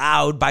was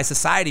allowed by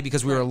society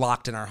because we were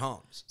locked in our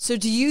homes. So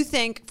do you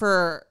think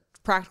for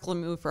practical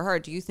move for her,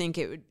 do you think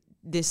it would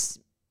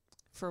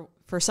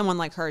for someone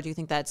like her, do you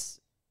think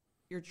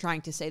you're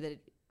trying to say that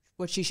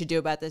what she should do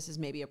about this is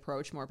maybe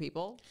approach more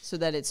people so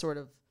that it's sort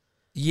of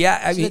Yeah,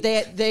 I so mean,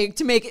 that they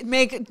to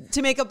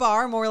make a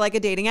bar more like a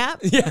dating app?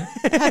 yeah,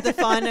 Have the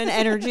fun and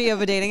energy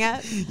of a dating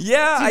app?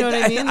 yeah. Do you know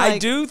what I mean? I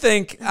Like- do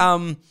think,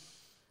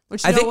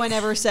 Which I no think- one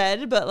ever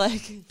said, but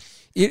like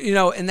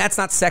and that's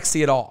not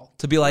sexy at all.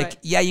 To be like, Right.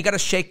 yeah, you got to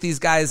shake these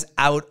guys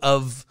out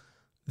of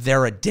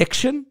their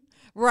addiction.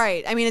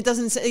 right. I mean, it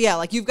doesn't say, yeah,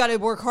 like you've got to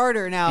work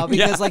harder now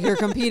because Yeah. like you're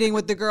competing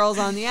with the girls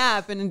on the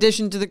app in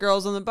addition to the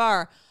girls on the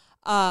bar.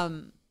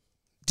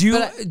 Do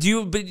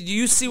you But do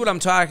you see what I'm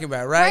talking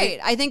about, Right.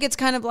 I think it's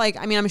kind of like,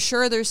 I mean, I'm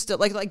sure there's still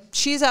like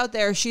she's out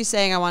there. She's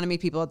saying, I want to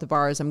meet people at the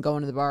bars. I'm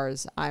going to the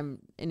bars. I'm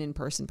an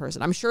in-person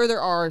person. I'm sure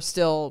there are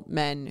still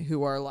men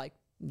who are like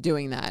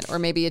doing that. Or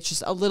maybe it's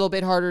just a little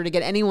bit harder to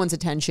get anyone's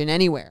attention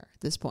anywhere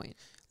at this point.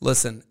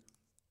 Listen,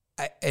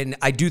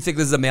 I do think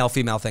this is a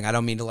male-female thing. I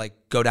don't mean to like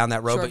go down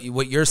that road, Sure. but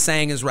what you're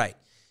saying is right.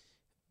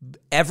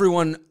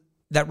 Everyone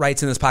that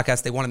writes in this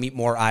podcast, they want to meet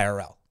more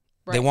IRL.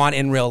 They Right. want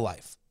in real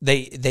life.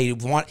 They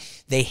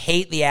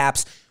hate the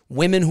apps.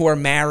 Women who are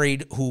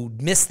married who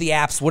miss the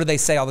apps, what do they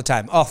say all the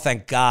time? Oh,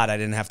 thank God I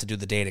didn't have to do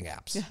the dating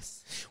apps.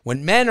 Yes.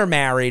 When men are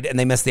married and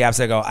they miss the apps,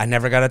 they go, I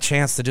never got a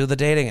chance to do the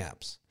dating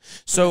apps.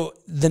 So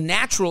the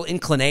natural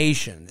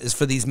inclination is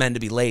for these men to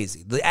be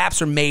lazy. The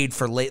apps are made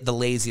for the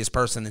laziest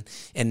person,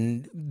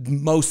 and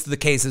most of the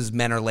cases,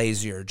 men are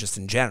lazier just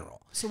in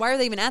general So why are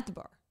they even at the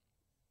bar?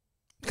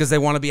 because they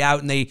want to be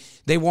out and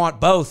they want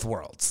both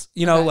worlds.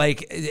 You know, Okay.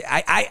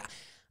 like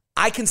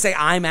I can say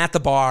I'm at the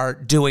bar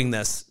doing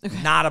this,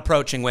 not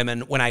approaching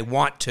women when I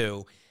want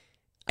to,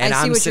 and I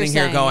see I'm what you're sitting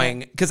here saying, going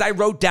because I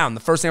wrote down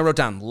the first thing I wrote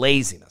down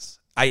laziness.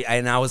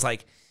 I was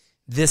like,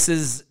 this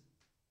is.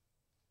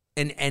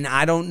 And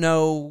I don't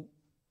know.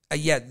 I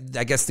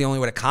guess the only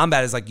way to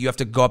combat is like you have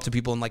to go up to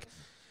people and like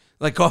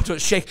go up to a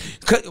shake.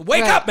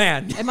 Wake Right. up,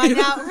 man. Am I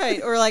now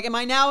right? Or like, am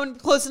I now in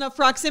close enough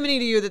proximity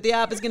to you that the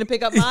app is going to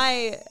pick up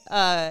my?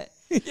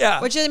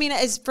 Yeah. Which I mean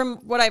is from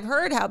what I've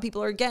heard, how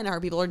people are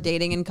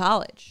dating in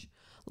college.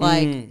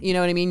 Like, you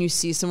know what I mean? You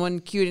see someone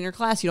cute in your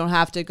class, you don't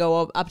have to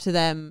go up to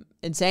them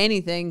and say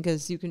anything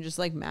because you can just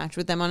like match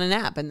with them on an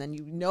app, and then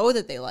you know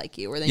that they like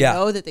you or they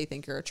know that they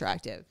think you're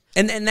attractive.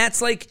 And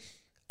that's like,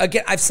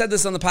 again, I've said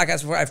this on the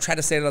podcast before. I've tried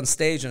to say it on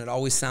stage, and it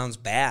always sounds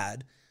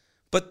bad.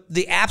 But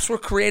the apps were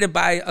created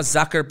by a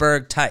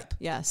Zuckerberg type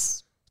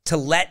Yes. to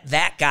let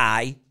that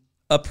guy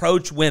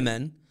approach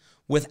women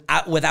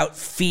without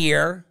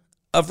fear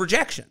of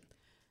rejection.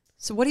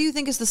 So what do you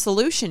think is the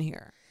solution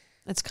here?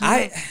 That's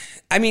kind of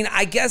I mean,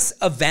 I guess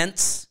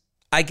events.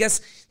 I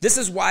guess this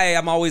is why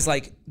I'm always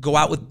like go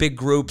out with big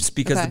groups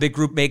because Okay. the big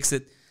group makes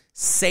it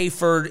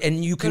safer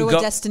and you can go to go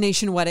a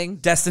destination wedding.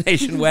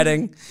 destination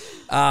wedding.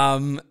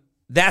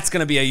 That's going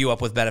to be a you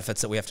up with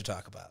benefits that we have to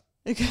talk about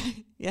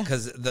Okay. Yeah.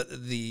 because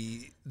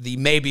the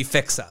maybe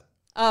fix up.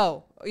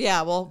 Oh,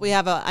 yeah. Well, we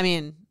have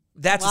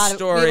That's a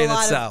story in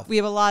itself. We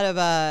have a lot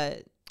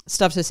of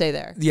stuff to say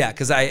there. Yeah,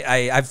 because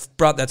I've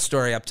brought that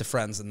story up to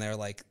friends and they're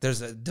like,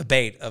 there's a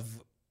debate of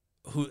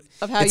who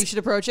Of how you should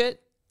approach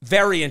it.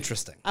 Very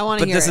interesting. I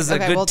wanna hear But this it. is a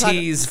Okay, good we'll talk-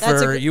 tease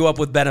that's a for good- you up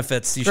with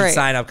benefits. You should Great.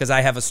 sign up because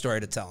I have a story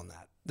to tell on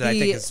that I The-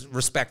 think is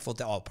respectful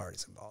to all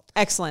parties involved.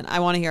 Excellent. I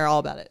want to hear all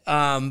about it.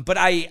 But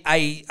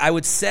I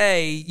would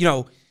say,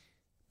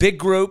 big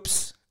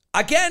groups,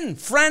 again,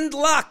 friend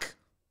luck.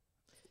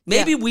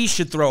 Maybe Yeah. we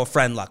should throw a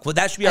friend luck. Well,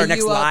 that should be our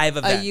next live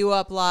event. A You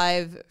Up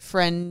live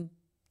friend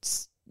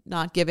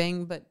not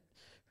giving, but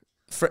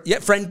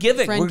friend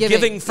giving. friend We're giving.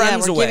 giving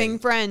friends we're away. giving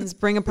friends.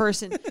 Bring a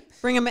person.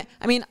 Bring a.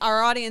 I mean,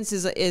 our audience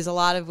is a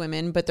lot of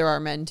women, but there are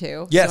men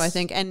too. Yes. So I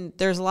think, and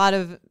there's a lot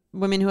of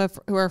women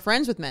who are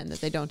friends with men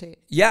that they don't date.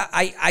 Yeah,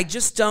 I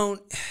just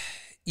don't,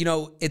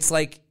 it's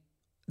like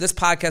this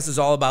podcast is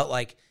all about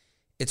like,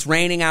 it's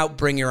raining out,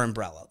 bring your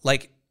umbrella.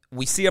 Like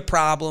we see a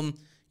problem,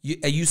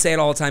 you say it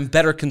all the time,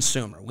 better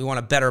consumer. We want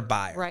a better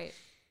buyer. Right.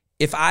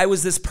 If I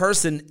was this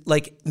person,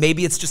 like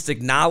maybe it's just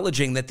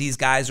acknowledging that these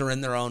guys are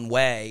in their own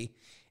way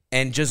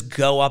and just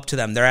go up to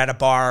them. They're at a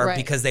bar Right.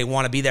 because they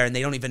want to be there and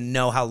they don't even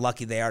know how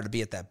lucky they are to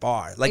be at that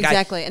bar. Like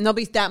Exactly. And they'll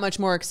be that much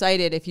more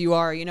excited if you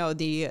are,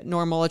 the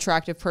normal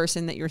attractive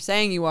person that you're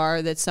saying you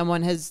are, that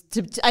someone has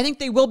I think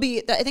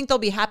they'll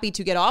be happy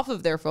to get off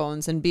of their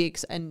phones and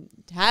and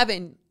have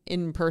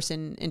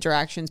in-person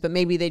interactions, but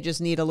maybe they just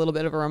need a little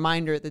bit of a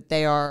reminder that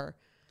they are.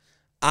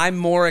 I'm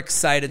more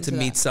excited to that.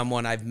 meet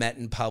someone I've met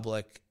in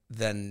public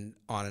than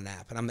on an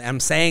app. And I'm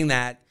saying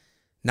that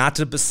not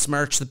to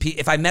besmirch the people.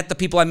 If I met the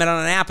people I met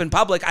on an app in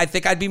public, I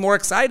think I'd be more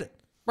excited.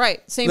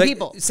 Right. Same Like,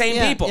 people. Same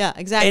Yeah, people. Yeah,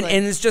 exactly.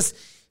 And it's just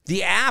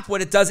the app,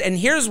 what it does. And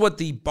here's what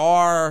the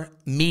bar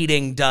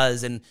meeting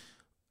does. And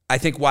I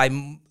think why,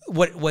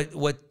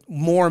 what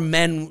more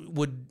men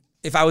would,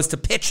 if I was to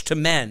pitch to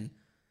men,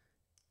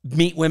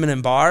 meet women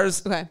in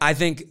bars. Okay. I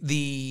think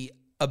the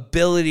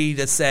ability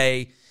to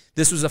say,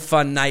 this was a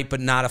fun night, but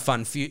not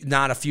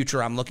a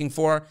future I'm looking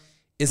for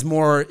is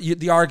more,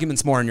 the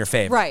argument's more in your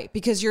favor. Right.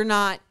 Because you're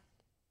not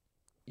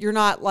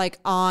like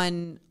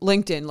on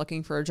LinkedIn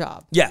looking for a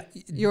job. Yeah.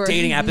 Your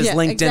Dating app is yeah,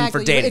 LinkedIn exactly.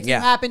 for dating. If you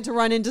happen to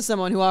run into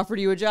someone who offered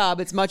you a job,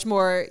 it's much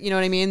more, you know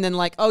what I mean, than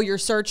like, oh, you're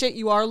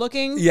you are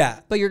looking. Yeah.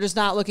 But you're just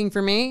not looking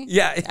for me.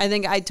 Yeah. I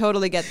think I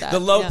totally get that. The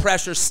low Yeah.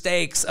 pressure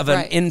stakes of an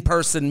Right.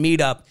 in-person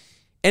meetup.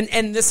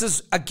 And this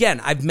is, again,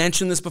 I've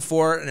mentioned this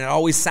before and it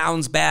always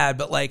sounds bad,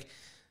 but like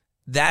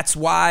that's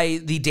why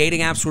the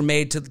dating apps were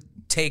made to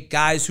take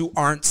guys who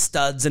aren't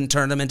studs and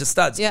turn them into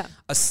studs. Yeah.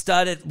 A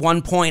stud at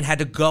one point had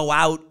to go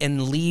out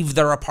and leave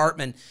their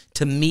apartment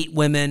to meet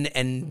women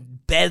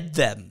and bed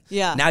them.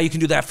 Yeah. Now you can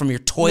do that from your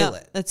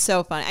toilet. No, that's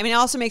so fun. I mean, it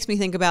also makes me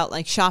think about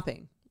like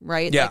shopping,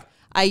 right? Yeah. Like,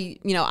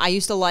 I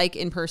used to like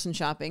in-person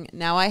shopping.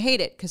 Now I hate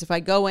it because if I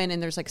go in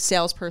and there's like a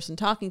salesperson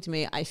talking to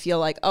me, I feel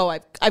like, oh,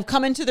 I've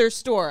come into their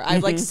store.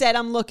 I've like said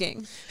I'm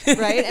looking,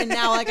 right? And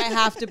now like I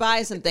have to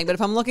buy something. But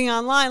if I'm looking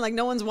online, like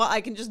no one's, I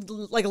can just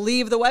like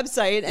leave the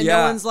website and Yeah.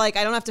 no one's like,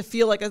 I don't have to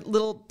feel like a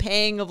little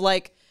pang of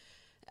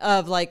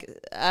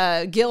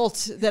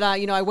guilt that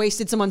I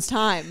wasted someone's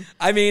time.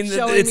 I mean,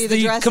 Showing it's me the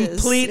the dresses.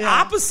 complete Yeah.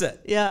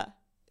 opposite. Yeah.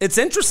 It's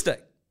interesting.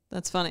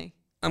 That's funny.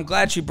 I'm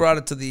glad she brought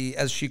it to the,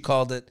 as she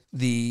called it,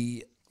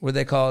 the, what do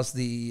they call us?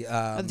 The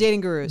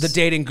dating gurus. The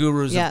dating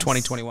gurus Yes. of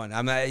 2021.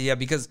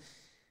 Because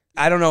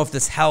I don't know if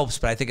this helps,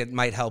 but I think it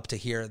might help to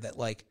hear that,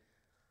 like,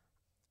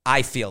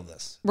 I feel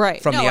this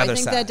Right. from the other I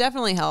think side. that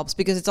definitely helps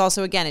because it's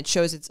also, again, it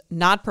shows it's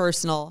not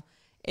personal.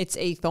 It's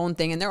a phone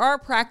thing. And there are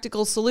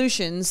practical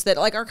solutions that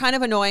like are kind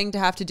of annoying to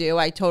have to do.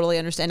 I totally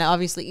understand.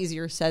 Obviously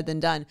easier said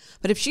than done.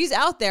 But if she's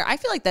out there, I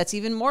feel like that's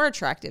even more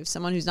attractive.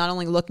 Someone who's not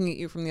only looking at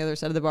you from the other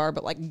side of the bar,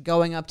 but like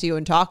going up to you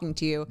and talking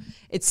to you.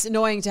 It's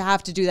annoying to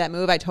have to do that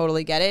move. I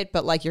totally get it.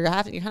 But like you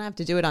kind of have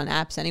to do it on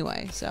apps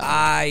anyway. So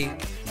I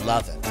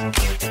love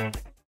it.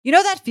 You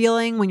know that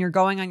feeling when you're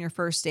going on your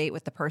first date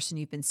with the person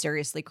you've been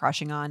seriously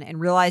crushing on and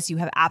realize you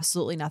have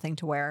absolutely nothing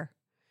to wear?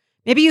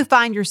 Maybe you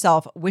find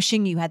yourself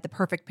wishing you had the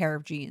perfect pair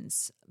of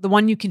jeans, the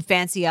one you can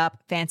fancy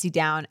up, fancy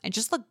down, and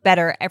just look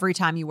better every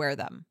time you wear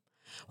them.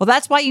 Well,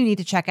 that's why you need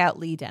to check out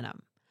Lee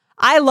Denim.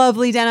 I love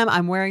Lee Denim.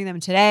 I'm wearing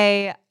them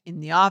today in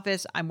the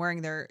office. I'm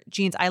wearing their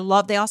jeans.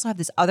 They also have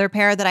this other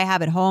pair that I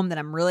have at home that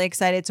I'm really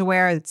excited to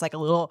wear. It's like a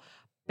little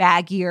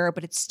baggier,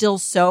 but it's still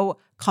so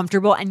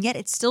comfortable and yet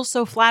it's still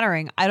so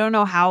flattering. I don't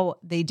know how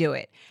they do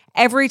it.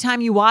 Every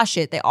time you wash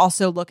it, they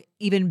also look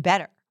even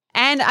better.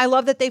 And I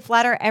love that they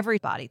flatter every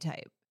body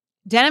type.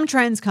 Denim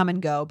trends come and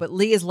go, but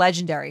Lee is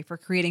legendary for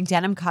creating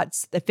denim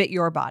cuts that fit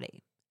your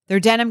body. Their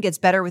denim gets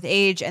better with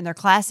age, and their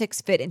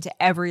classics fit into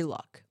every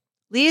look.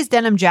 Lee's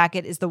denim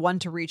jacket is the one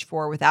to reach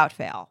for without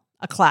fail,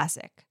 a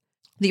classic.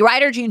 The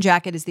Rider jean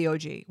jacket is the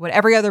OG, what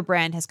every other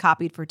brand has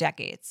copied for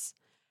decades.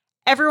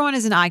 Everyone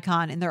is an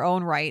icon in their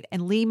own right,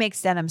 and Lee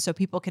makes denim so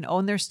people can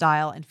own their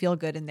style and feel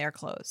good in their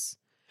clothes.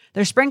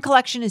 Their spring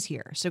collection is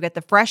here, so get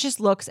the freshest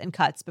looks and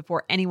cuts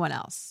before anyone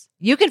else.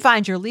 You can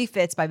find your Lee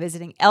fits by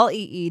visiting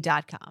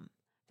lee.com.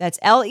 That's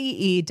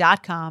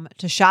lee.com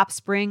to shop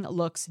spring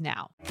looks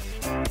now.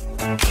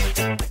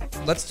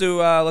 Let's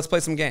play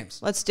some games.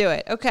 let's do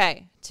it.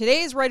 Okay.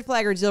 Today's Red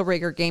Flag or Deal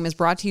Breaker game is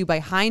brought to you by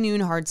High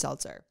Noon Hard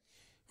Seltzer.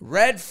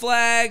 Red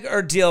flag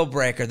or deal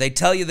breaker? They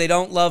tell you they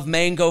don't love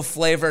mango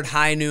flavored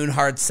High Noon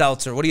hard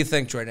seltzer. What do you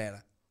think,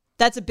 Jordana?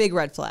 That's a big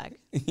red flag.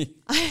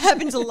 I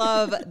happen to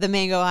love the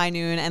Mango High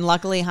Noon, and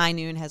luckily High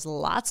Noon has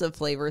lots of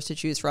flavors to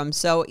choose from.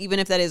 So even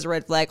if that is a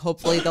red flag,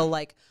 hopefully they'll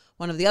like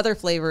one of the other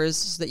flavors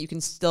so that you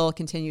can still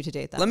continue to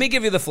date them. Let me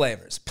give you the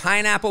flavors.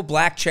 Pineapple,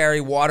 black cherry,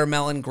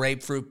 watermelon,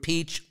 grapefruit,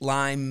 peach,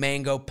 lime,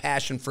 mango,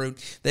 passion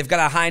fruit. They've got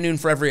a High Noon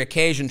for every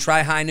occasion.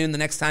 Try High Noon the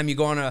next time you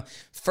go on a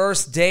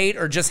first date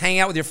or just hang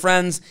out with your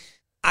friends.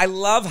 I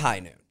love High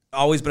Noon.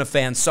 Always been a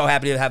fan. So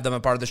happy to have them a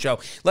part of the show.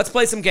 Let's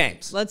play some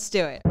games. Let's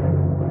do it.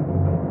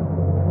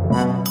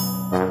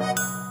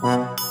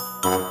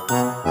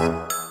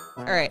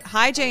 All right.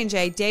 Hi,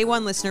 J&J, day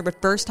one listener,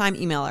 but first time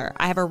emailer.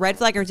 I have a red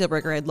flag or deal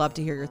breaker I'd love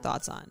to hear your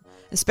thoughts on,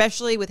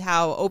 especially with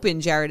how open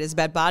Jared is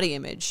about body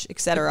image,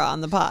 etc.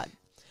 on the pod.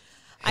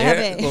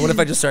 What if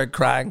I just started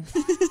crying?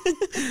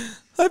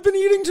 I've been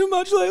eating too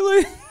much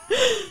lately.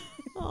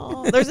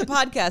 Oh, there's a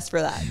podcast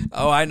for that.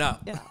 Oh, I know.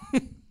 Yeah.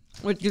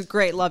 Which is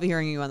great. Love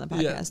hearing you on the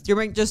podcast.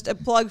 You're just a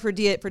plug for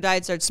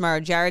Diet Starts Tomorrow.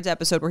 Jared's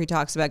episode where he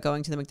talks about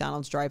going to the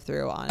McDonald's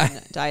drive-thru on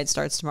Diet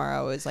Starts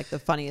Tomorrow is like the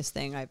funniest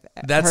thing I've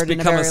heard in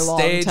a very long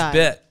time. That's become a stage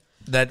bit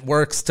that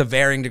works to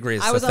varying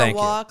degrees. I was on a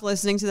walk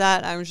listening to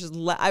that. I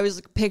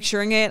was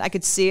picturing it. I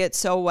could see it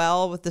so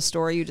well with the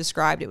story you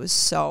described. It was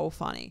so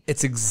funny.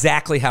 It's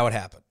exactly how it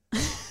happened.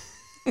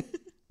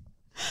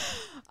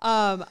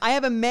 I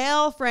have a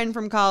male friend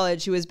from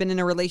college who has been in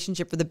a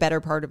relationship for the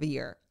better part of the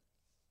year.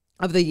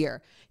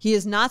 He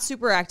is not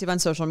super active on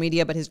social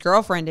media, but his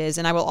girlfriend is,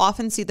 and I will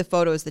often see the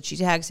photos that she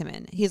tags him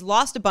in. He has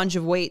lost a bunch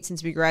of weight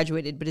since we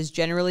graduated, but is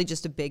generally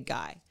just a big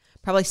guy,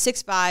 probably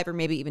 6'5" or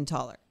maybe even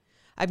taller.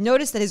 I've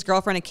noticed that his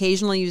girlfriend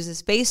occasionally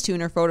uses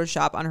Facetune or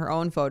Photoshop on her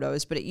own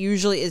photos, but it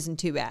usually isn't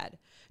too bad.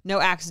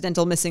 No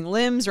accidental missing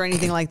limbs or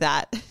anything like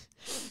that.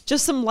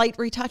 Just some light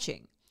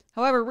retouching.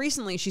 However,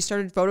 recently she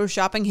started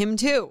Photoshopping him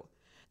too.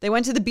 They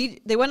went to the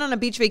beach. They went on a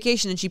beach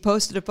vacation, and she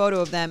posted a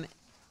photo of them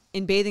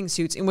in bathing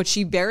suits in which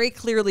she very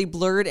clearly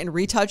blurred and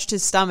retouched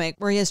his stomach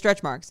where he has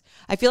stretch marks.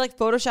 I feel like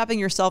photoshopping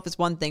yourself is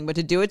one thing, but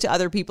to do it to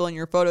other people in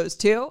your photos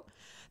too?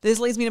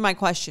 This leads me to my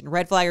question.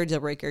 Red flag or deal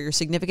breaker? Your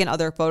significant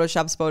other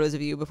photoshops photos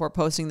of you before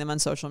posting them on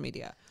social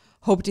media.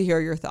 Hope to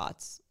hear your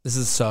thoughts. This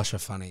is such a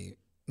funny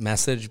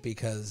message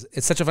because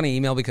it's such a funny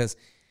email because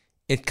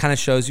it kind of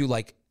shows you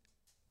like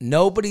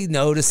nobody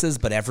notices,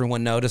 but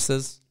everyone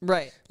notices.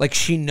 Right. Like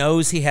she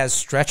knows he has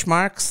stretch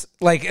marks.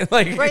 Right. It's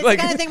the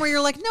kind of thing where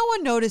you're like, no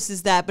one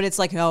notices that, but it's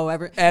like, no,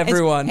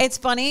 everyone. It's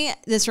funny.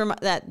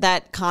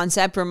 That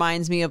concept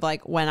reminds me of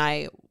like when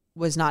I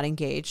was not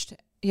engaged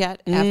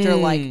yet after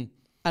like,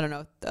 I don't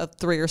know,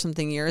 3 or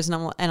something years.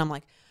 And I'm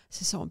like,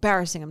 this is so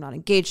embarrassing. I'm not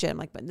engaged yet. I'm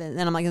like, but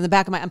then I'm like in the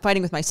back of I'm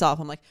fighting with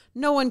myself. I'm like,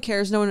 no one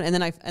cares. No one. And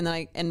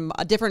then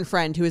a different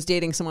friend who was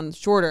dating someone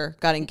shorter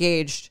got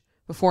engaged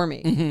before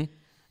me. Mm-hmm.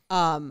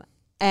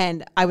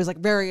 And I was like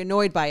very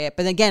annoyed by it.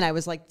 But again, I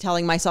was like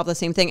telling myself the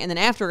same thing. And then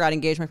after I got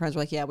engaged, my friends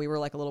were like, yeah, we were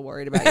like a little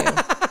worried about you.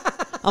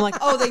 I'm like,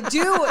 oh, they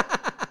do.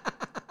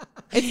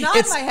 It's not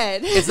in my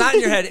head. It's not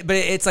in your head, but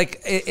it's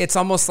like it's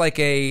almost like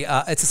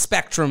it's a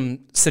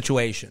spectrum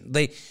situation.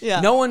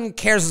 No one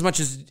cares as much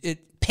as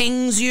it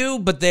pings you,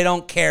 but they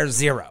don't care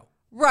zero.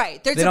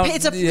 Right.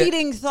 It's a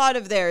fleeting thought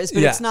of theirs,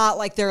 but it's not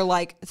like they're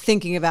like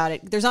thinking about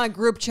it. There's not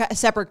a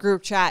separate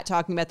group chat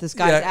talking about this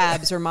guy's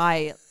abs or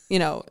my,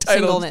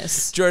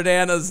 singleness.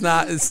 Jordana's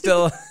is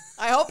still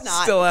I hope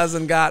not. Still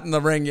hasn't gotten the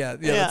ring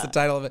yet. Yeah, that's the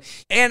title of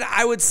it. And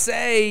I would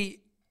say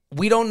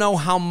we don't know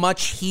how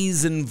much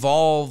he's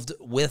involved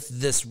with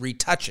this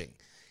retouching.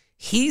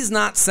 He's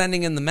not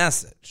sending in the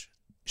message.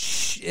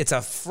 It's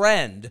a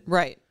friend,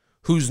 right,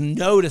 who's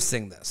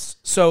noticing this.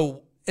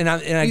 So, and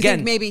again, you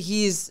think maybe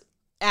he's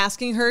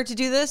asking her to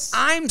do this?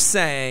 I'm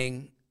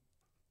saying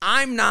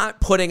I'm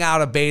not putting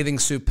out a bathing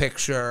suit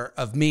picture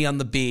of me on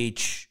the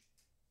beach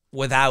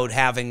without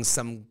having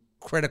some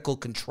critical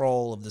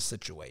control of the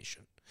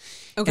situation.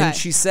 Okay. And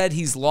she said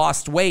he's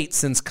lost weight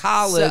since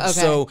college.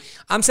 So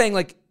I'm saying,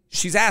 like,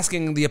 she's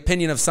asking the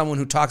opinion of someone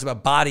who talks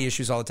about body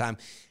issues all the time.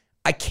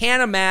 I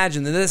can't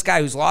imagine that this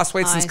guy who's lost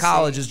weight since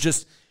college is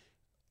just,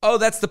 oh,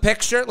 that's the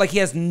picture? Like, he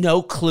has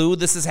no clue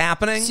this is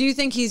happening? So you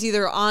think he's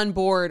either on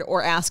board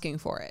or asking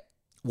for it?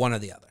 One or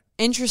the other.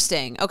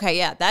 Interesting. Okay,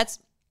 yeah, that's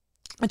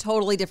a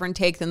totally different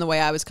take than the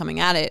way I was coming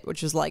at it,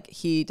 which is like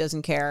he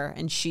doesn't care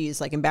and she's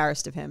like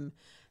embarrassed of him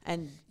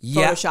and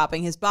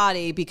photoshopping his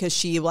body because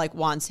she like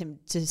wants him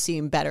to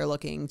seem better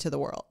looking to the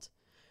world.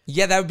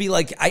 Yeah, that would be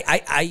like,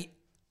 I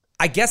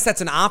guess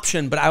that's an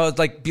option, but I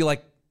would be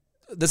like,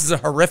 this is a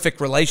horrific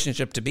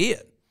relationship to be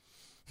in.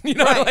 You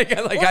know, right.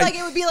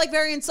 It would be like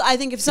very. I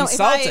think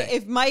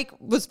if Mike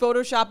was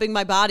photoshopping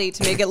my body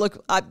to make it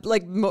look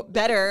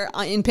better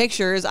in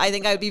pictures, I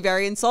think I would be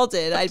very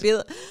insulted. I'd be, you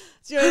know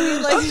what I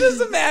mean? Like, I'm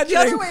just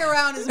imagining. The other way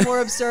around is a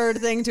more absurd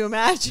thing to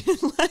imagine.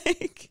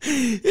 Like,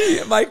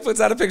 Mike puts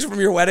out a picture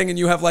from your wedding, and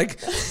you have like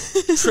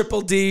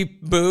triple D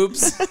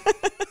boobs.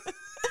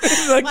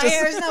 Like my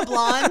hair is now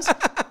blonde.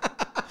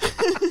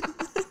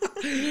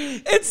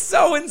 It's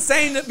so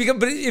insane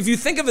but if you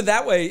think of it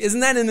that way,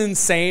 isn't that an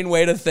insane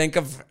way to think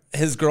of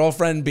his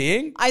girlfriend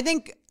being? I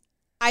think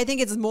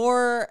it's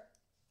more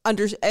I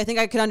think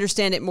I could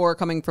understand it more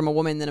coming from a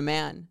woman than a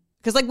man.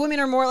 Because like women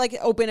are more like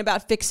open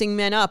about fixing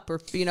men up, or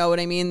you know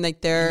what I mean?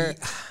 Like they're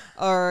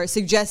or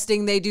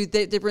suggesting they do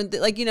different,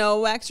 like,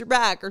 wax your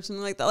back or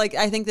something like that. Like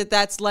I think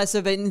that's less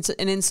of an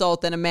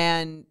insult than a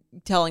man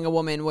telling a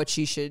woman what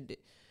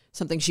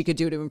something she could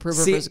do to improve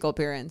her physical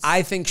appearance.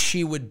 I think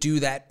she would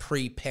do that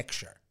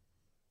pre-picture.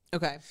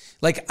 Okay.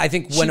 Like, I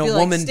think when a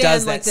woman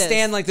does that,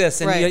 stand like this,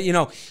 and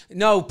right.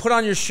 No, put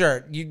on your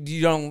shirt.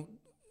 We don't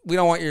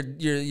want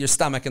your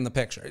stomach in the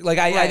picture. Like,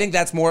 I think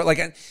that's more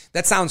like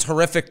that sounds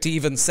horrific to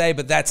even say,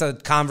 but that's a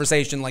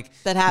conversation like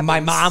that happens. My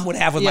mom would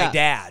have with my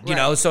dad. You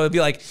know, so it'd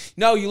be like,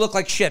 no, you look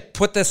like shit.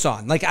 Put this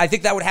on. Like, I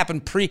think that would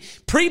happen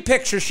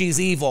pre-picture.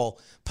 She's evil.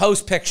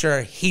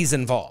 Post-picture, he's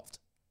involved.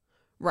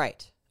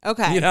 Right.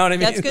 Okay. You know what I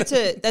mean?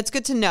 That's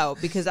good to know,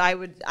 because I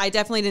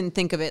definitely didn't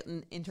think of it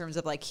in terms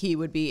of like he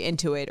would be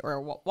into it or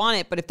want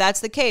it. But if that's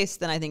the case,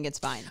 then I think it's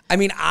fine. I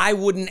mean, I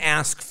wouldn't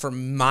ask for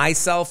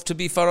myself to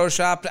be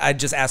photoshopped. I'd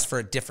just ask for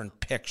a different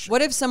picture.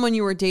 What if someone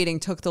you were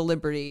dating took the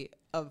liberty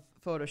of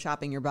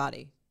photoshopping your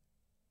body?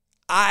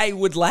 I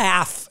would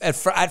laugh. At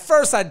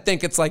first, I'd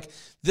think it's like,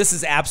 this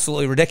is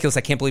absolutely ridiculous.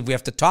 I can't believe we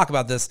have to talk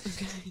about this.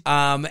 Okay.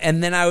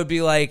 And then I would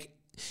be like,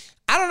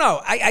 I don't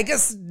know. I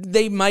guess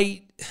they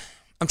might...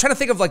 I'm trying to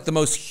think of like the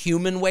most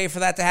human way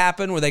for that to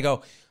happen, where they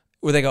go,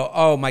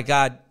 oh my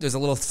God, there's a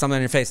little something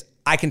on your face.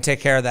 I can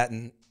take care of that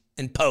in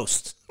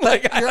post.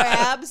 Like your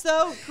abs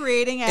though,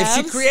 creating abs.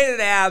 If she created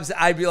abs,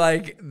 I'd be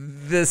like,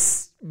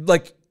 this,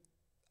 like,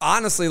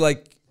 honestly,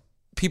 like,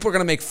 people are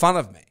gonna make fun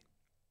of me.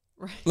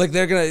 Right. Like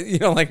they're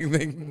gonna,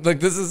 like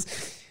this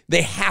is.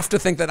 They have to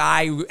think that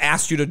I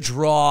asked you to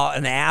draw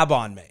an ab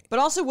on me. But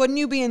also, wouldn't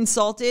you be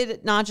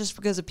insulted, not just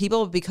because of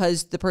people, but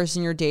because the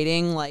person you're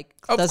dating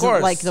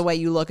doesn't like the way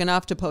you look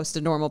enough to post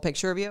a normal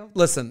picture of you?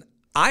 Listen,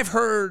 I've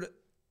heard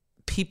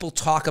people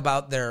talk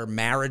about their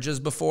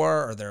marriages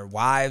before, or their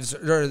wives,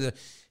 or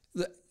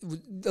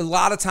a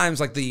lot of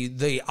times, like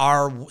the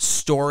our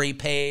story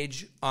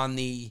page on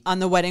the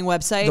wedding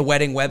website. The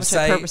wedding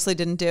website. Which I purposely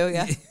didn't do,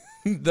 yeah.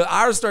 The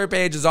our story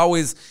page is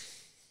always...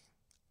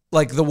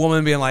 like the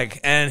woman being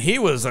like, and he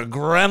was a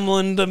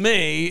gremlin to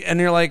me. And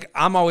you're like,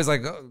 I'm always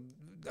like, oh,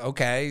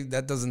 okay,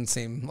 that doesn't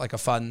seem like a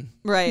fun.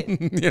 Right.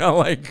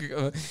 Like.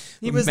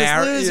 He was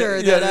this loser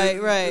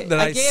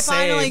I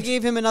finally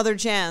gave him another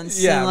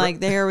chance. Yeah. And like,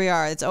 there we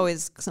are. It's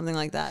always something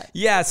like that.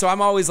 Yeah. So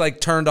I'm always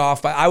like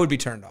I would be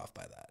turned off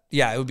by that.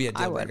 Yeah. It would be a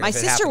deal breaker. My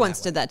sister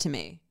once did that to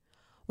me.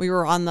 We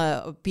were on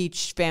the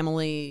beach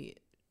family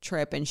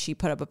trip and she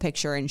put up a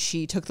picture and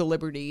she took the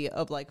liberty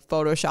of like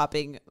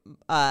photoshopping,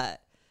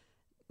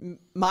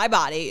 my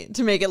body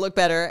to make it look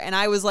better, and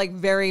I was like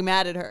very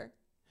mad at her.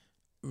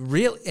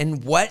 Really?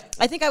 And what?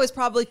 I think I was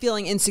probably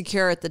feeling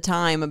insecure at the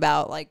time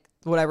about like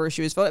whatever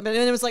she was photoing, but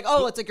then it was like,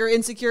 oh, it's like your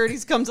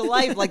insecurities come to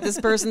life. Like this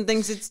person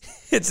thinks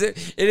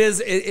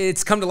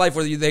it's come to life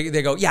where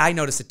they go, yeah, I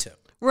noticed it too.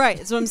 Right.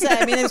 That's what I'm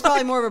saying. I mean, it was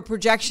probably more of a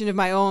projection of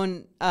my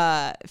own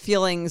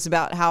feelings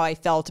about how I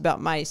felt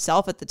about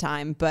myself at the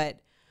time.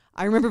 But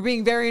I remember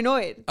being very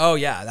annoyed. Oh,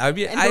 yeah. That would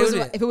be. And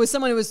if it was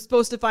someone who was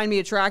supposed to find me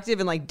attractive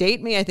and like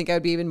date me, I think I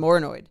would be even more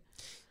annoyed.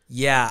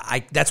 Yeah.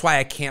 That's why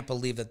I can't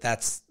believe that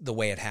that's the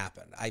way it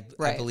happened. I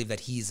believe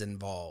that he's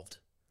involved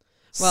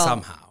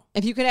somehow.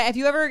 If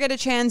you ever get a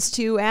chance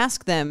to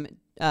ask them,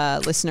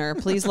 listener,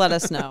 please let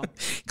us know.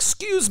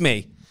 Excuse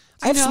me.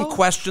 I have some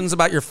questions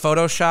about your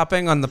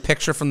photoshopping on the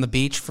picture from the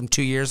beach from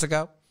 2 years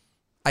ago.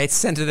 I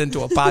sent it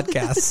into a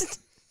podcast.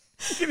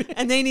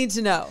 And they need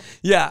to know.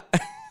 Yeah.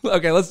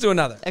 Okay, let's do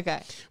another.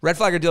 Okay. Red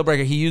flag or deal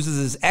breaker. He uses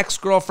his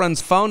ex-girlfriend's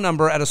phone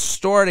number at a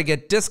store to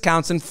get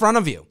discounts in front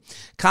of you.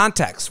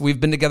 Context. We've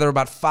been together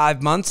about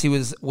 5 months. He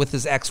was with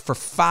his ex for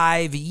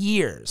 5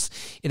 years.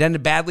 It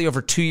ended badly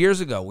over 2 years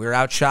ago. We were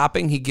out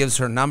shopping. He gives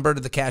her number to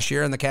the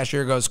cashier, and the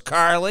cashier goes,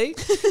 Carly?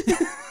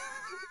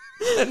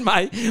 And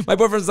my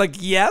boyfriend's like,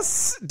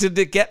 yes. Did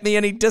it get me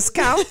any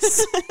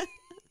discounts?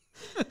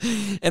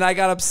 And I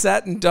got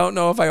upset and don't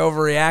know if I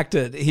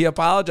overreacted. He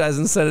apologized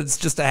and said it's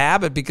just a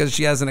habit because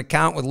she has an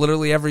account with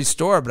literally every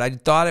store. But I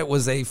thought it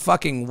was a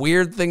fucking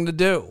weird thing to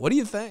do. What do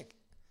you think?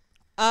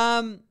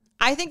 I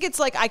think it's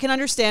like I can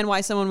understand why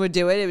someone would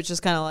do it. It was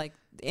just kind of like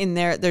in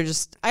there. They're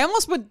just. I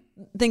almost would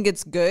think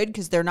it's good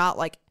because they're not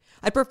like.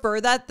 I prefer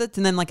that.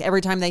 And then like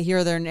every time they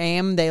hear their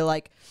name, they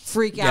like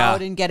freak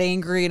out and get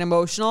angry and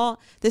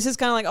emotional. This is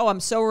kind of like, oh, I'm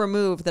so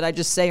removed that I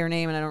just say your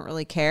name and I don't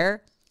really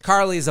care.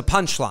 Carly's a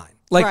punchline.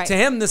 Like to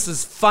him, this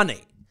is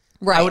funny.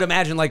 Right. I would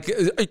imagine like,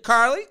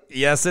 Carly?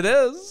 Yes, it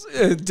is.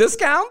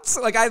 Discounts?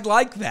 Like I'd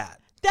like that.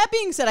 That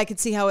being said, I could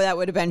see how that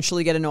would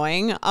eventually get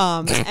annoying.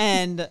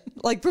 And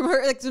like from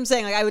her, like I'm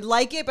saying, like I would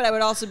like it, but I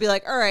would also be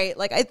like, all right,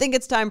 like I think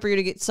it's time for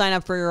you to sign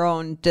up for your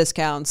own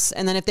discounts.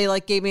 And then if they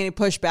like gave me any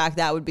pushback,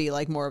 that would be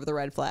like more of the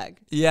red flag.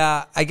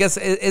 Yeah, I guess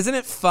isn't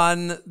it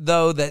fun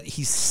though that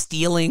he's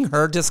stealing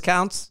her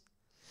discounts?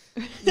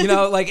 You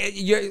know, like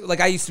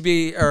I used to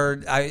be,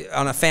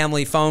 on a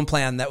family phone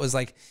plan that was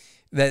like.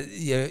 That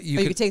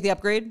you could take the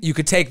upgrade. You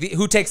could take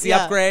who takes the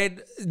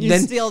upgrade. You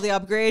then steal the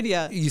upgrade.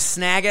 Yeah, you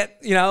snag it.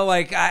 You know,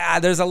 like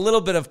there's a little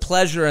bit of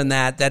pleasure in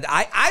that. That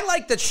I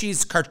like that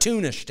she's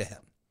cartoonish to him.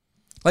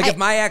 Like if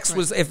my ex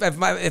was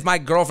if my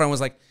girlfriend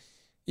was like,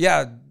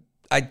 yeah,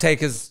 I'd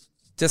take his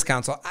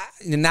discount. So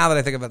now that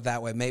I think about it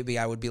that way, maybe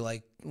I would be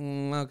like,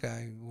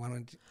 okay, why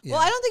don't you? Yeah.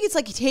 Well, I don't think it's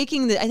like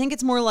taking the. I think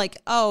it's more like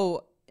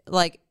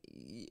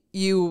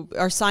you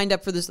are signed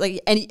up for this,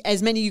 like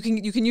as many you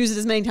can use it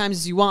as many times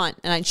as you want,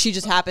 and she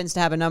just happens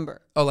to have a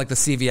number. Oh, like the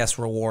CVS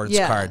rewards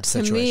card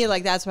situation. To me,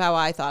 like that's how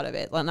I thought of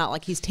it. Not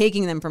like he's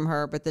taking them from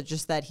her, but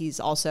just that he's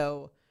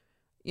also,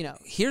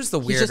 here's the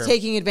weirder. He's just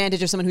taking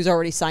advantage of someone who's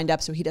already signed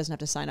up, so he doesn't have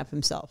to sign up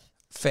himself.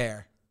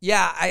 Fair,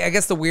 yeah. I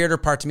guess the weirder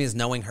part to me is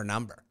knowing her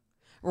number,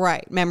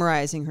 right?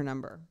 Memorizing her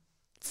number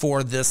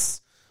for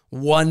this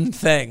one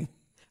thing.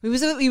 He was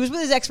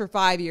with his ex for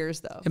 5 years,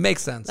 though. It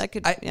makes sense. That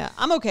could,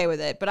 I'm okay with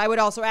it. But I would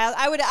also ask.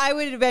 I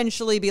would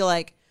eventually be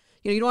like,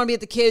 you don't want to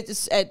be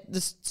at the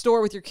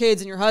store with your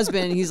kids and your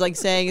husband. And he's like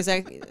saying,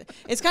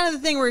 it's kind of the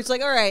thing where it's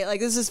like, all right,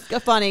 like this is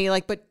funny,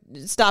 like, but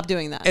stop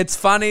doing that. It's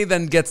funny,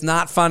 then gets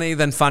not funny,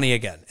 then funny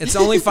again. It's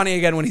only funny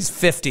again when he's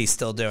 50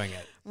 still doing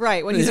it.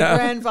 Right, when he's a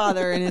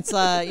grandfather and it's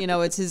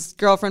it's his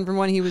girlfriend from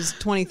when he was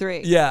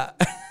 23. Yeah.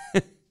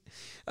 All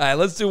right,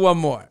 let's do one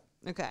more.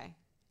 Okay.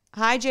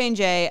 Hi,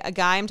 J&J. A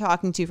guy I'm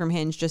talking to from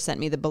Hinge just sent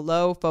me the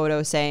below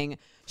photo saying,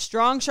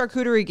 strong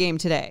charcuterie game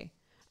today.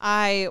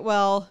 I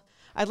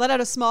let out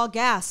a small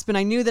gasp and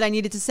I knew that I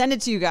needed to send it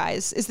to you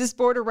guys. Is this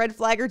border red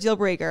flag or deal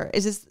breaker?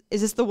 Is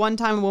this the one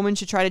time a woman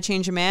should try to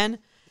change a man?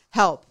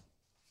 Help.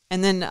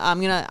 And then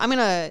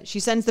she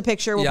sends the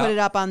picture. We'll put it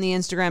up on the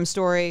Instagram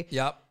story.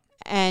 Yep.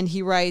 And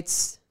he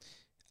writes,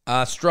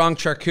 strong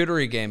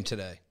charcuterie game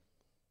today.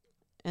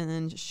 And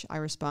then I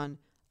respond,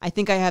 I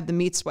think I have the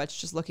meat sweats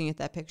just looking at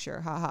that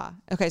picture. Ha ha.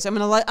 Okay, so I'm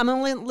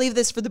gonna leave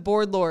this for the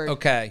board lord.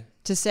 Okay.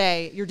 To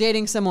say you're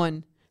dating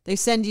someone, they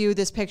send you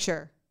this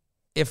picture.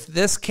 If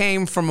this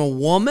came from a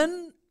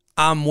woman,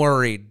 I'm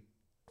worried.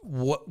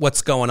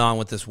 What's going on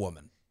with this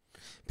woman?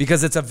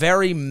 Because it's a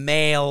very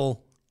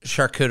male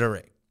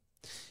charcuterie.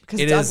 Because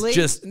it's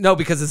ugly?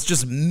 Because it's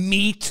just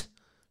meat,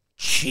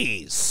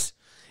 cheese.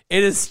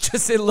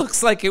 It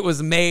looks like it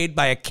was made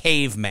by a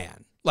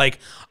caveman. Like,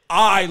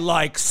 I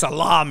like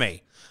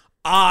salami.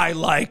 I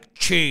like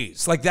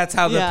cheese. Like that's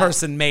how the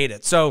person made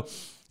it. So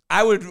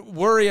I would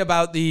worry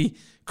about the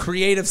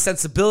creative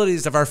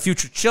sensibilities of our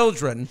future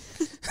children.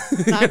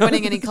 Not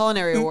winning any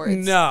culinary awards.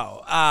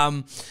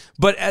 No.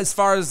 But as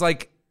far as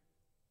like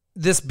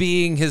this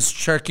being his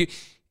charcuterie,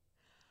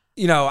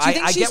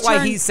 I get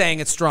why he's saying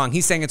it's strong.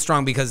 He's saying it's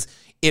strong because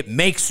it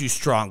makes you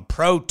strong.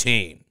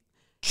 Protein,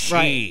 cheese.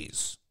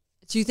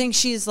 Right. Do you think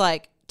she's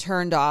like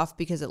turned off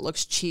because it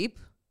looks cheap?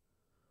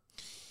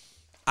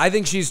 I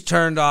think she's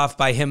turned off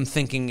by him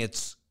thinking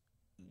it's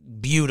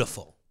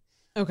beautiful.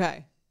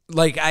 Okay.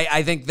 Like,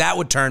 I think that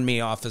would turn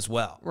me off as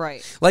well.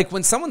 Right. Like,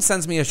 when someone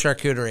sends me a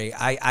charcuterie,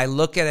 I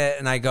look at it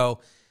and I go,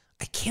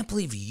 I can't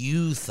believe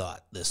you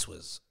thought this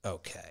was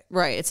okay.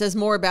 Right. It says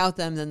more about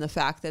them than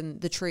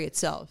the tree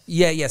itself.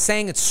 Yeah,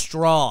 saying it's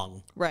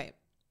strong. Right.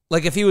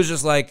 Like if he was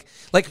just like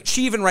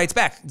she even writes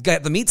back,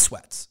 got the meat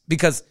sweats,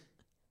 because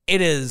it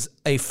is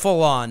a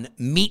full-on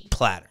meat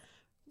platter.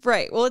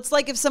 Right. Well, it's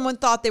like if someone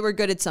thought they were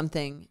good at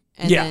something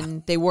and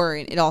then they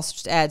weren't. It also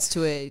just adds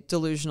to a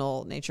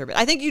delusional nature. But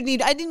I think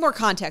I need more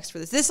context for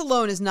this. This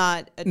alone is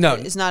not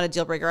a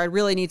deal breaker. I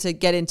really need to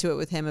get into it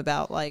with him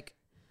about like.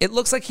 It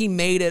looks like he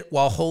made it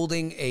while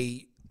holding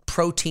a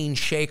protein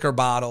shaker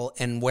bottle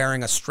and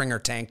wearing a stringer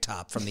tank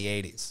top from the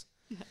 80s.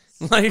 Yes.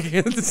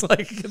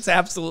 It's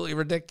absolutely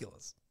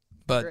ridiculous.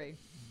 But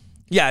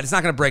yeah, it's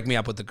not going to break me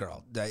up with the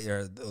girl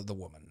or the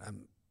woman.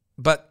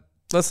 But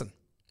listen,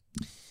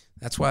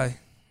 that's why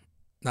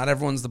not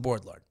everyone's the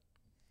board lord.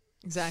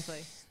 Exactly.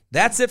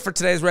 That's it for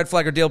today's Red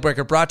Flag or Deal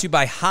Breaker, brought to you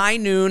by High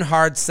Noon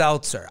Hard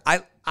Seltzer.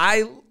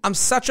 I'm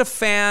such a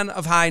fan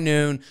of High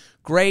Noon.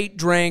 Great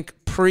drink,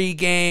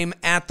 pre-game,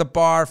 at the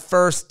bar,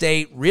 first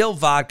date, real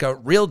vodka,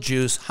 real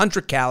juice,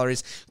 100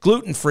 calories,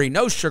 gluten-free,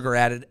 no sugar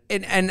added.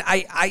 And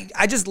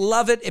I just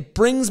love it. It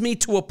brings me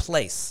to a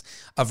place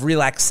of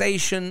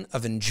relaxation,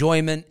 of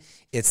enjoyment.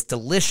 It's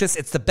delicious.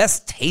 It's the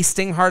best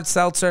tasting hard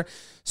seltzer.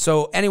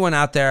 So anyone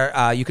out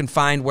there, you can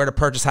find where to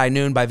purchase High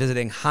Noon by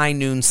visiting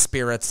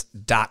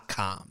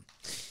highnoonspirits.com.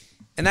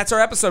 And that's our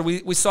episode.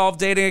 We solved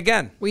dating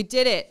again. We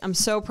did it. I'm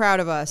so proud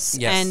of us.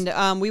 Yes.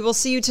 And we will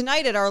see you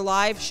tonight at our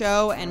live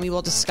show, and we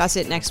will discuss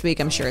it next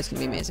week. I'm sure it's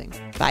going to be amazing.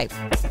 Bye.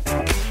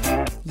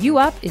 You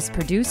Up is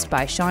produced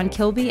by Sean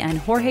Kilby and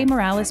Jorge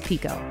Morales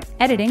Pico.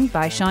 Editing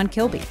by Sean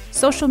Kilby.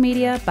 Social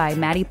media by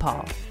Maddie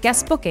Paul.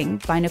 Guest booking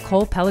by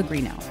Nicole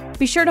Pellegrino.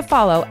 Be sure to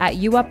follow at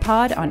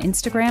UUpPod on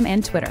Instagram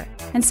and Twitter.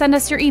 And send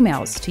us your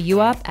emails to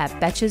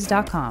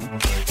youup@betches.com.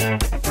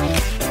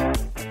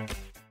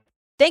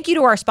 Thank you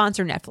to our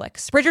sponsor,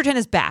 Netflix. Bridgerton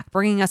is back,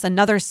 bringing us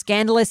another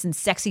scandalous and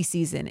sexy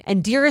season.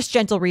 And dearest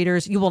gentle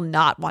readers, you will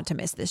not want to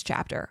miss this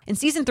chapter. In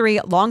season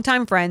 3,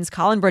 longtime friends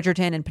Colin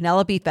Bridgerton and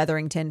Penelope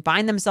Featherington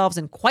find themselves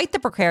in quite the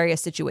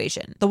precarious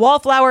situation. The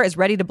wallflower is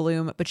ready to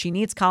bloom, but she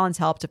needs Colin's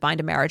help to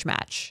find a marriage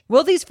match.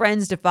 Will these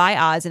friends defy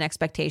odds and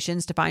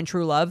expectations to find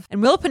true love?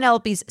 And will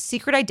Penelope's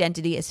secret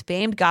identity as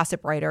famed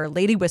gossip writer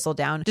Lady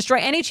Whistledown destroy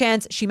any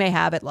chance she may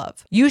have at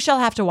love? You shall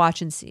have to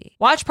watch and see.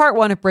 Watch part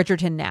 1 of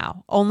Bridgerton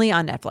now, only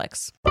on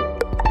Netflix.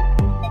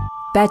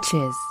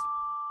 Betches.